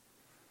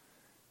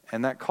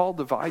 and that call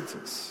divides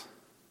us.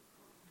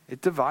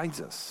 It divides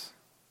us.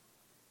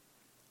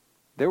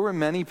 There were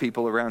many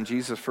people around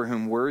Jesus for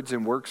whom words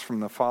and works from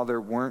the Father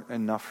weren't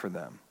enough for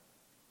them.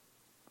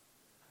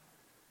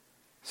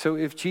 So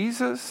if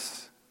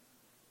Jesus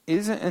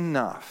isn't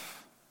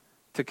enough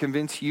to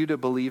convince you to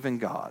believe in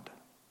God,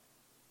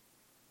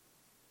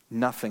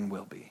 nothing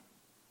will be.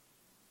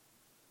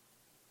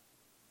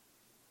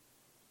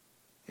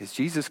 Is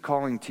Jesus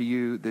calling to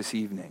you this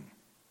evening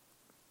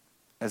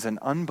as an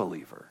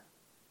unbeliever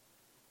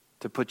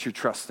to put your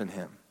trust in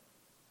him?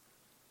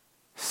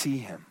 See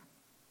him,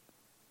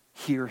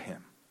 hear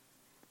him,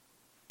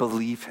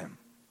 believe him.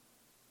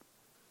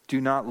 Do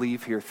not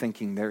leave here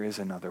thinking there is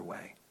another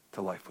way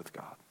to life with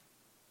God.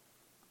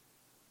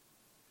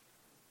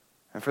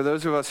 And for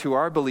those of us who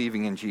are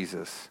believing in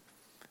Jesus,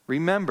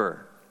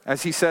 remember,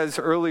 as he says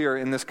earlier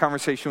in this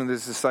conversation with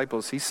his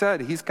disciples, he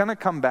said he's going to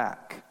come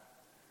back.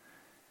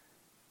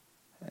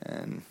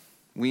 And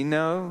we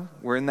know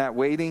we're in that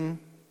waiting,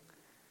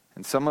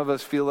 and some of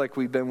us feel like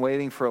we've been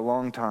waiting for a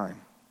long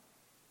time.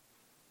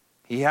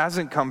 He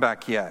hasn't come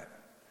back yet.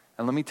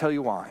 And let me tell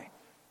you why.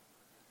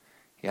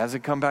 He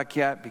hasn't come back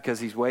yet because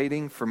he's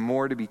waiting for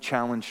more to be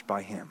challenged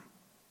by him.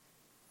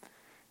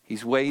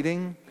 He's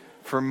waiting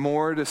for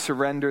more to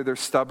surrender their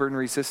stubborn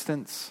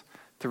resistance,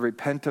 to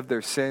repent of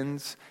their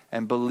sins,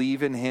 and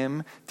believe in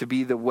him to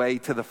be the way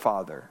to the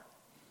Father.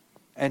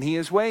 And he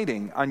is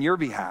waiting on your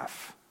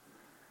behalf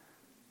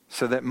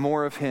so that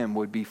more of him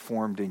would be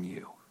formed in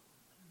you.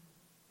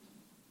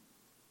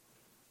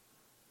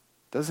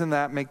 Doesn't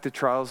that make the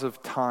trials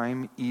of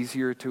time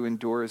easier to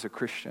endure as a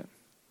Christian?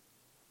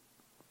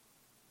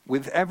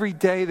 With every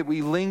day that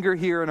we linger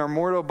here in our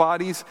mortal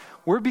bodies,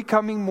 we're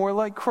becoming more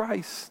like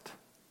Christ.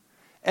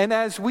 And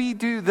as we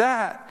do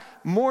that,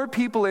 more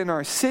people in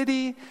our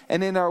city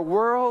and in our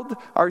world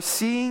are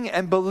seeing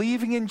and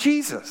believing in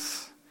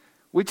Jesus,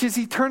 which is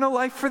eternal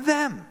life for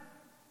them.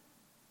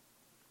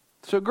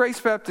 So Grace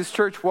Baptist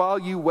Church, while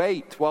we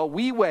wait,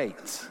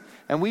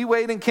 and we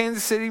wait in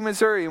Kansas City,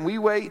 Missouri, and we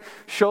wait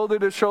shoulder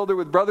to shoulder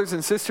with brothers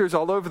and sisters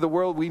all over the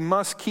world, we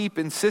must keep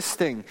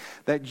insisting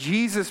that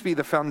Jesus be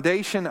the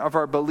foundation of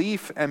our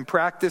belief and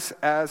practice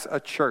as a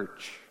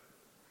church.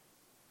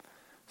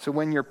 So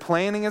when you're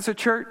planning as a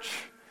church,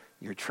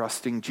 you're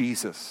trusting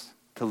Jesus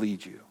to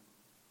lead you.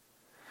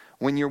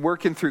 When you're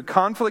working through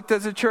conflict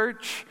as a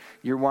church,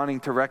 you're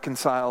wanting to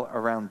reconcile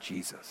around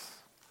Jesus.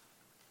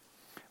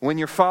 When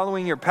you're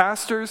following your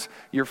pastors,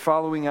 you're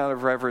following out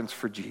of reverence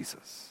for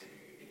Jesus.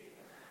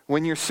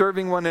 When you're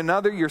serving one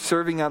another, you're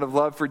serving out of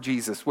love for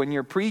Jesus. When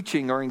you're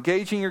preaching or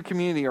engaging your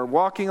community or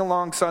walking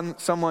along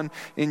someone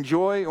in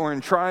joy or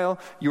in trial,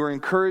 you are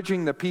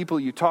encouraging the people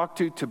you talk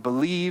to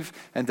believe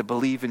and to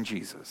believe in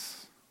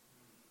Jesus.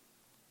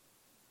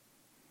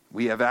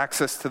 We have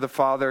access to the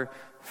Father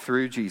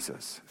through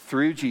Jesus.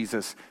 Through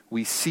Jesus,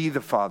 we see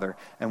the Father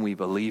and we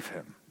believe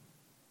him.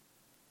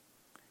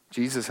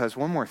 Jesus has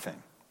one more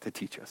thing to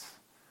teach us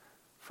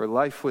for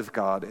life with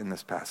God in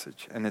this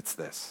passage, and it's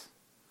this.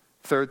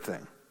 Third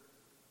thing,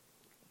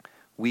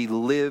 we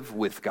live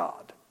with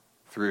God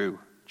through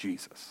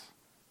Jesus.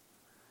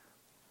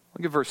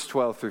 Look at verse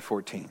 12 through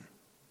 14.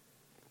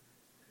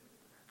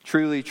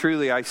 Truly,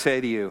 truly, I say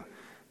to you,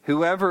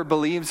 whoever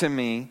believes in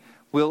me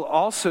will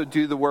also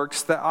do the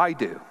works that I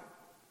do.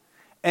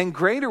 And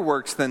greater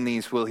works than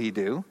these will he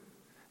do,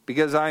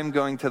 because I am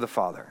going to the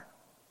Father.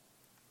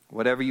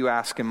 Whatever you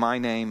ask in my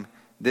name,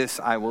 this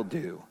I will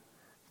do,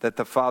 that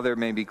the Father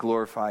may be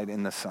glorified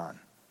in the Son.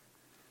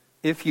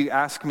 If you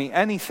ask me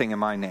anything in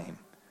my name,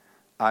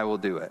 I will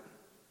do it.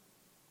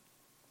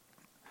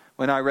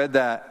 When I read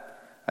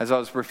that, as I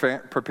was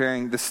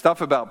preparing, the stuff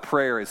about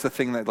prayer is the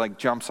thing that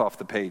jumps off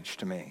the page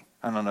to me.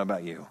 I don't know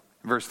about you.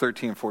 Verse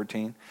 13 and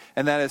 14.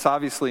 And that is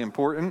obviously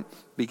important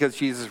because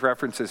Jesus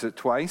references it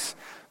twice.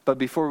 But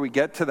before we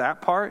get to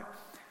that part,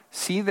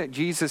 see that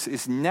Jesus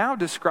is now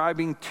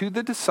describing to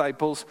the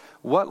disciples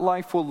what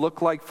life will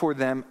look like for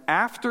them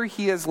after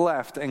he has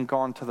left and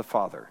gone to the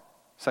Father.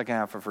 Second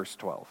half of verse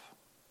 12.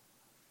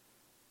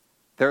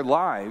 Their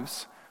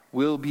lives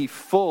will be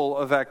full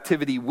of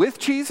activity with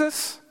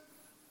Jesus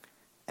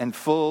and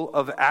full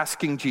of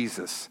asking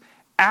Jesus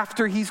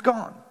after he's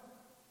gone.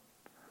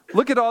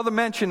 Look at all the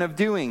mention of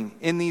doing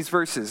in these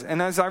verses.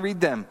 And as I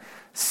read them,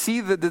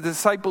 see that the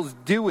disciples'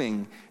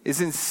 doing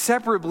is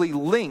inseparably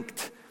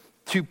linked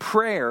to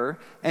prayer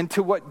and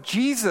to what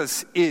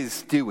Jesus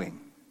is doing.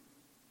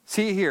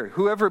 See here,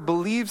 whoever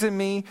believes in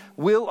me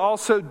will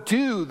also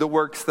do the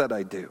works that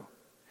I do.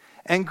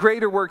 And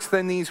greater works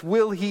than these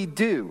will he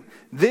do.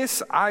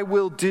 This I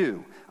will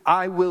do.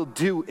 I will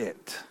do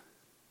it.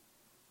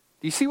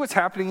 Do you see what's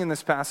happening in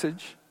this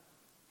passage?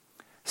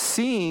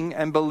 Seeing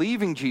and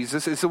believing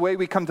Jesus is the way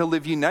we come to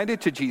live united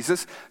to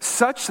Jesus,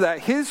 such that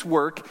his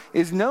work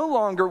is no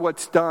longer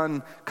what's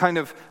done kind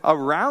of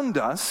around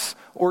us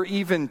or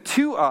even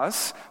to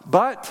us,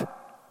 but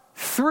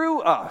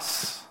through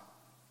us.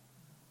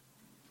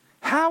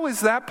 How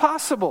is that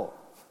possible?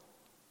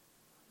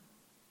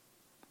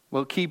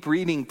 Well, keep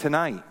reading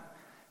tonight,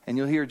 and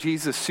you'll hear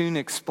Jesus soon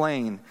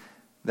explain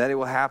that it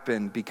will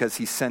happen because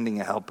he's sending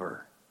a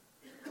helper,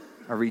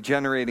 a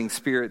regenerating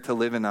spirit to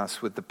live in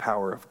us with the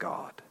power of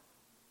God.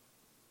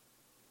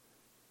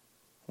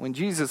 When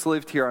Jesus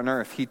lived here on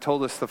earth, he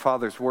told us the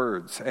Father's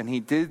words, and he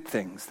did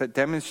things that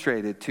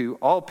demonstrated to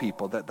all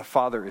people that the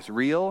Father is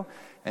real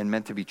and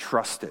meant to be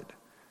trusted.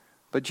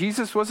 But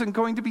Jesus wasn't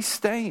going to be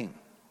staying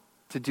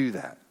to do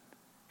that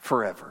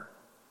forever.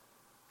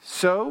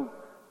 So,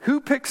 who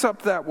picks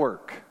up that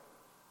work?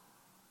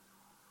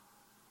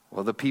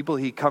 Well, the people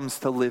he comes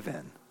to live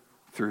in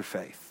through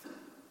faith.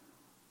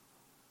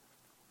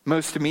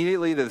 Most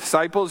immediately, the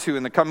disciples who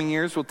in the coming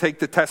years will take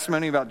the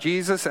testimony about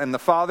Jesus and the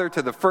Father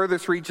to the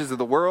furthest reaches of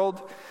the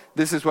world.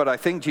 This is what I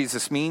think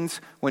Jesus means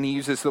when he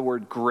uses the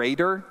word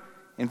greater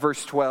in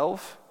verse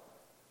 12.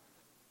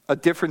 A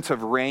difference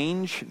of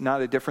range,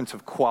 not a difference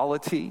of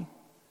quality.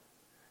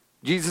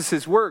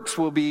 Jesus' works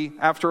will be,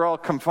 after all,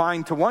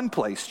 confined to one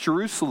place,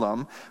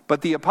 Jerusalem,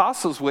 but the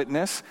apostles'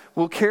 witness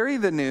will carry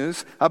the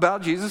news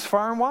about Jesus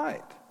far and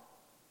wide.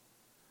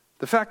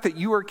 The fact that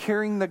you are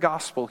carrying the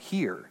gospel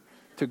here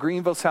to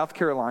Greenville, South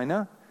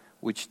Carolina,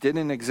 which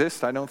didn't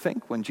exist, I don't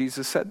think, when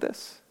Jesus said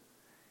this,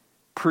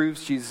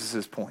 proves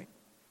Jesus' point.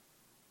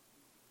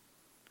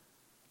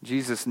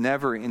 Jesus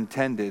never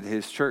intended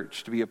his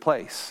church to be a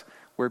place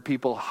where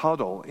people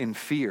huddle in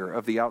fear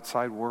of the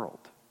outside world,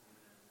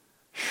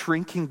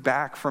 shrinking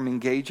back from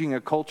engaging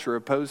a culture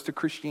opposed to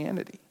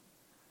Christianity.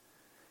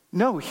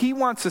 No, he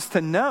wants us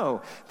to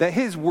know that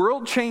his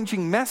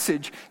world-changing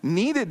message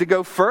needed to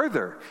go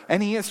further,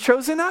 and he has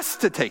chosen us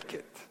to take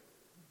it.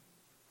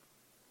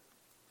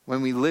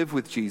 When we live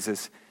with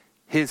Jesus,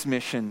 his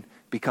mission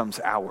becomes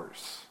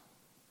ours.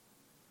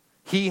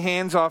 He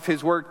hands off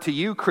his work to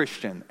you,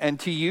 Christian, and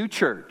to you,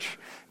 church.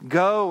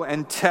 Go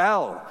and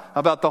tell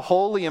about the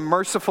holy and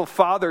merciful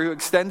Father who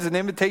extends an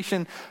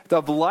invitation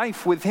of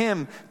life with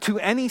him to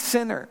any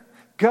sinner.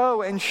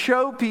 Go and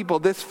show people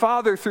this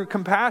Father through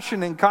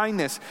compassion and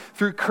kindness,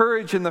 through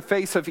courage in the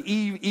face of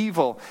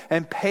evil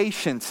and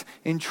patience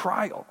in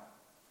trial.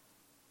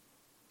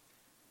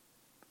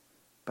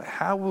 But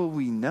how will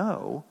we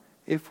know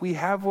if we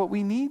have what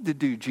we need to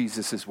do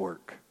Jesus'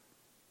 work?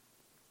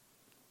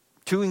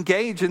 To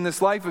engage in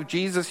this life of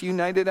Jesus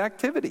united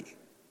activity?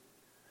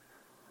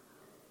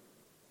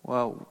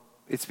 Well,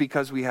 it's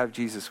because we have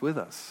Jesus with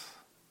us.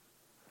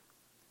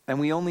 And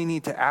we only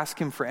need to ask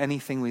him for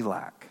anything we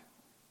lack.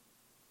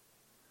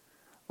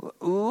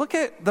 Look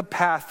at the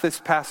path this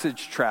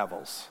passage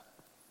travels.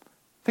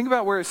 Think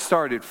about where it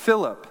started.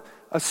 Philip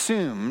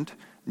assumed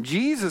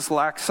Jesus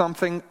lacked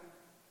something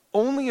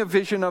only a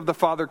vision of the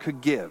Father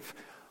could give.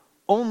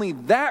 Only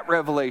that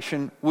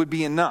revelation would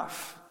be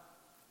enough.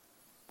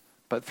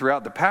 But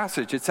throughout the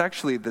passage, it's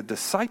actually the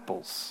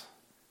disciples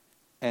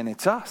and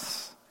it's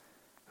us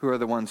who are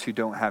the ones who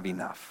don't have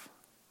enough.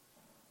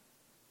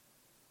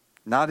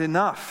 Not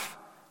enough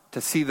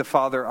to see the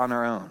Father on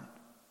our own.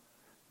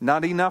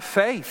 Not enough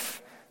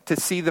faith to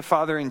see the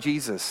Father in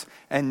Jesus.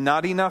 And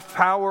not enough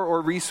power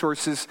or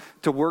resources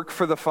to work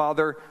for the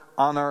Father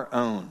on our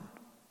own.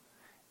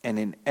 And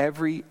in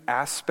every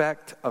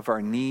aspect of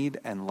our need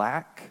and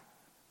lack,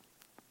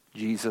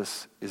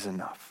 Jesus is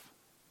enough.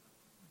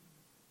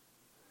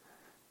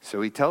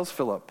 So he tells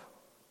Philip,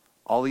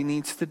 all he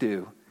needs to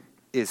do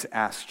is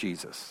ask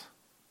Jesus.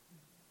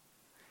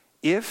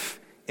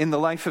 If in the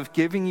life of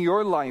giving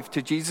your life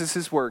to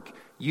Jesus' work,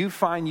 you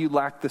find you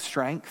lack the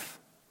strength,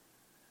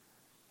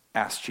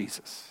 ask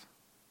Jesus.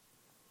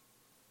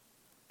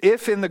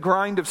 If in the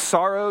grind of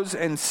sorrows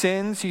and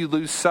sins you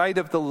lose sight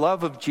of the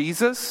love of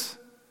Jesus,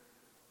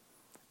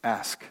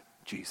 ask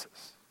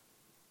Jesus.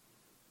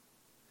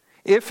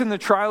 If in the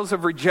trials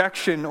of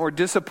rejection or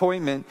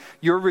disappointment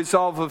your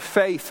resolve of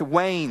faith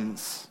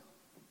wanes,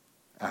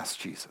 ask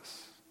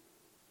Jesus.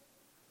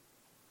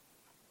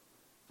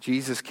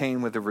 Jesus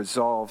came with a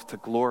resolve to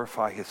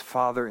glorify his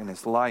Father in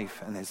his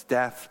life and his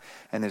death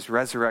and his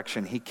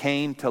resurrection. He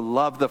came to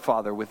love the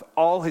Father with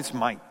all his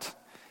might,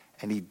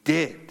 and he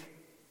did.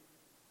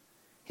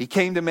 He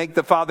came to make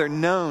the Father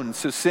known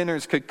so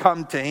sinners could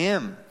come to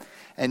him.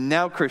 And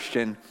now,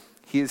 Christian,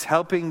 he is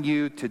helping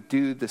you to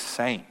do the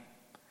same.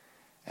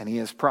 And he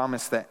has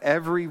promised that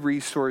every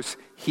resource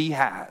he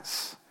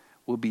has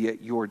will be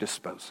at your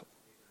disposal.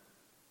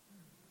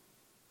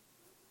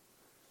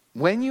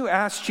 When you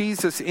ask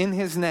Jesus in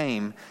his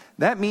name,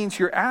 that means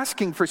you're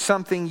asking for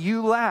something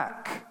you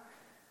lack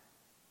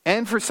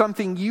and for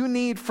something you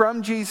need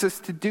from Jesus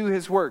to do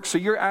his work. So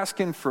you're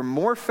asking for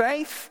more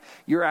faith,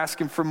 you're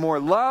asking for more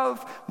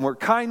love, more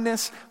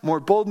kindness, more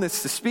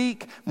boldness to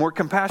speak, more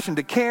compassion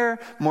to care,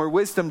 more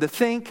wisdom to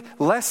think,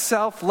 less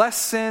self, less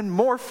sin,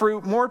 more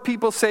fruit, more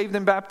people saved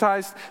and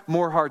baptized,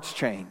 more hearts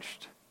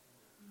changed.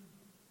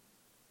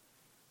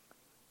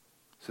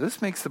 So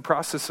this makes the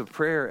process of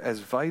prayer as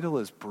vital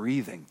as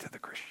breathing to the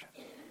Christian.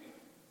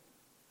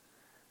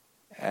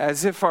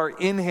 As if our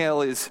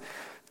inhale is,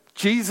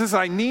 Jesus,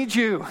 I need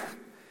you.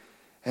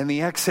 And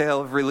the exhale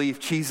of relief,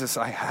 Jesus,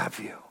 I have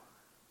you.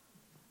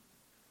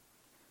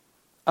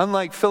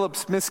 Unlike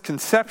Philip's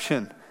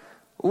misconception,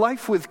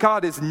 life with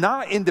God is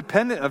not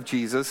independent of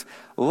Jesus.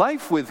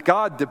 Life with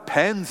God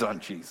depends on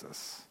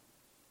Jesus.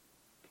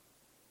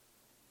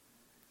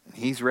 And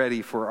he's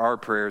ready for our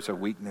prayers of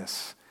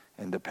weakness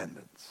and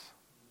dependence.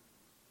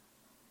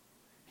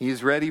 He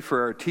is ready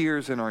for our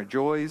tears and our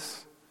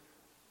joys.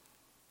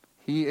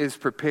 He is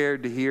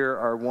prepared to hear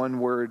our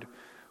one-word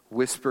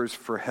whispers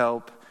for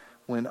help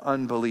when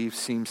unbelief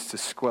seems to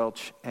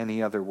squelch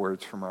any other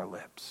words from our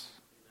lips.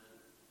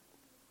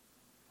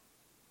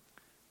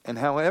 And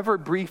however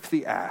brief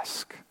the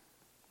ask,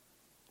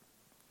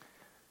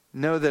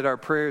 know that our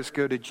prayers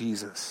go to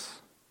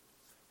Jesus,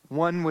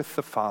 one with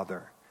the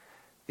Father,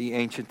 the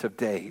Ancient of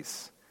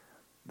Days,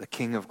 the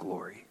King of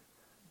Glory,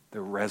 the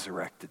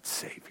resurrected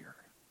Savior.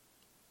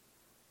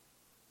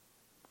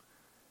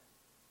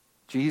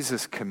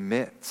 Jesus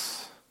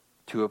commits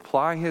to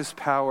apply his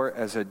power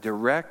as a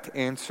direct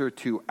answer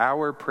to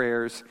our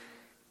prayers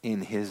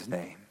in his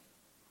name.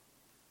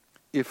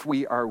 If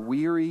we are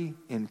weary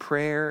in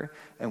prayer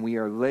and we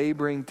are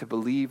laboring to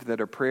believe that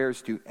our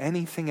prayers do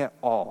anything at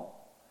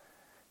all,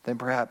 then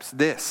perhaps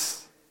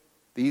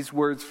these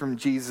words from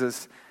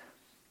Jesus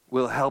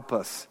will help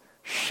us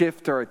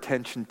shift our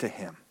attention to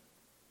him.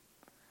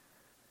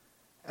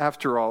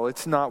 After all,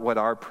 it's not what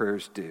our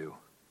prayers do.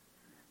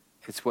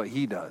 It's what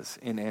he does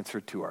in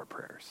answer to our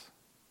prayers.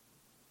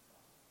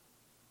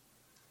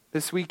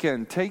 This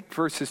weekend, take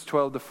verses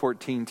 12 to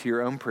 14 to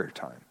your own prayer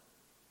time.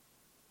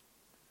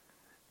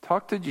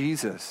 Talk to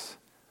Jesus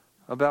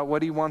about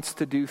what he wants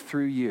to do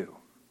through you.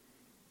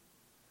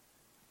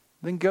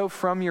 Then go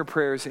from your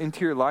prayers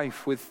into your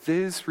life with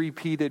this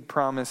repeated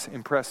promise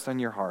impressed on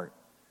your heart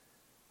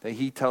that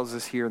he tells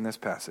us here in this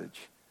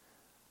passage.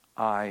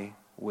 I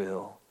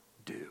will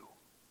do.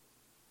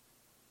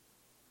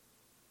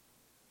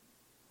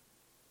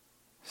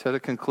 So to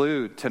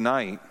conclude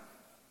tonight,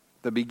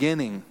 the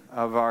beginning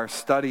of our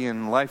study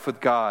in life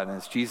with God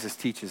as Jesus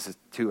teaches it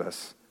to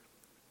us,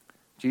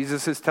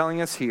 Jesus is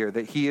telling us here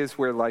that he is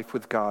where life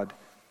with God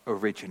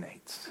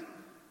originates,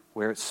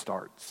 where it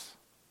starts.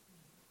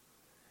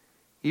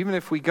 Even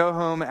if we go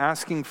home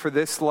asking for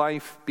this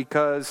life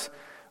because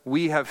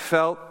we have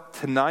felt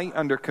tonight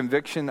under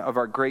conviction of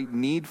our great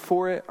need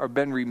for it, or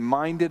been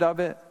reminded of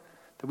it,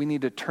 that we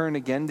need to turn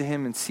again to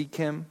him and seek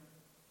him,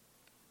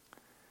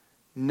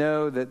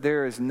 know that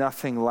there is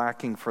nothing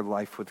lacking for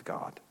life with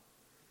God.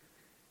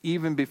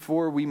 Even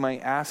before we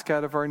might ask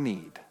out of our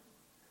need,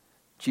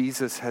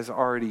 Jesus has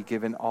already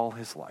given all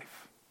his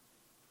life,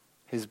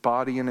 his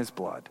body and his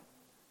blood,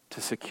 to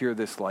secure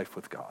this life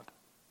with God.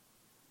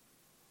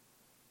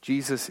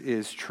 Jesus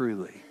is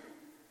truly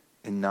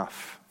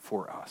enough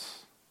for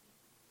us.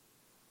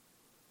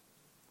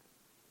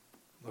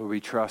 Lord, we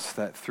trust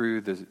that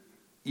through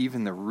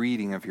even the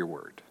reading of your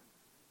word,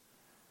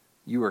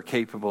 you are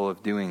capable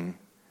of doing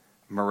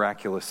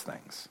miraculous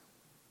things.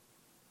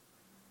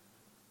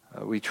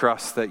 We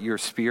trust that your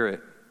Spirit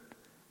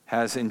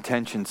has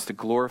intentions to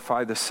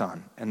glorify the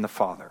Son and the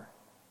Father,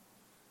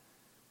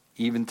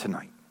 even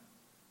tonight.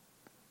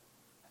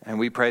 And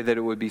we pray that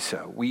it would be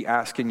so. We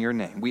ask in your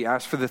name. We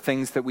ask for the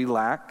things that we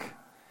lack,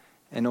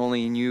 and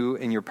only in you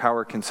and your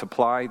power can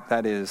supply.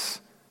 That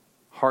is,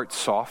 hearts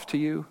soft to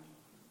you,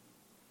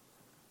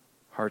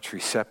 hearts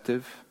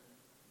receptive,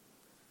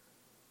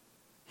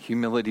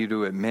 humility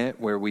to admit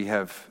where we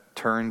have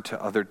turned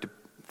to other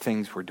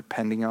things we're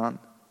depending on,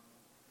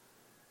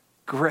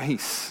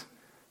 grace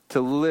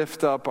to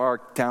lift up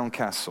our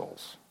downcast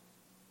souls,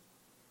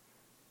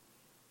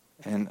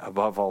 and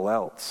above all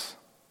else,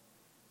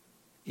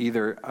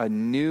 either a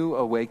new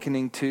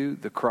awakening to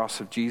the cross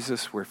of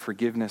Jesus where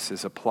forgiveness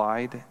is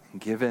applied and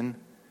given,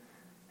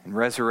 and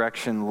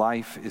resurrection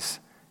life is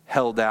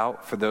held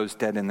out for those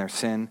dead in their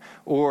sin,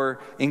 or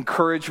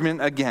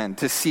encouragement again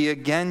to see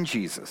again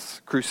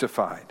Jesus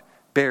crucified,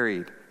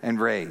 buried,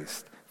 and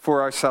raised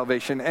for our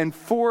salvation and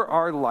for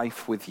our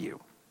life with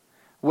you.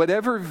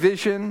 Whatever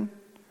vision,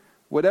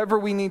 whatever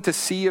we need to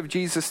see of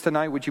Jesus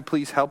tonight, would you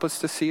please help us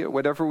to see it?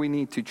 Whatever we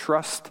need to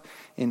trust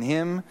in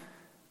him,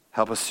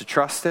 help us to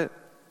trust it.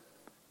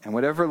 And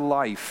whatever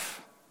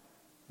life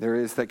there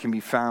is that can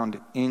be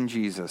found in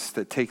Jesus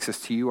that takes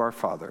us to you, our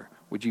Father,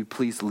 would you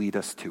please lead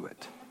us to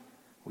it?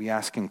 We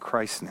ask in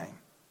Christ's name.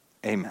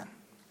 Amen.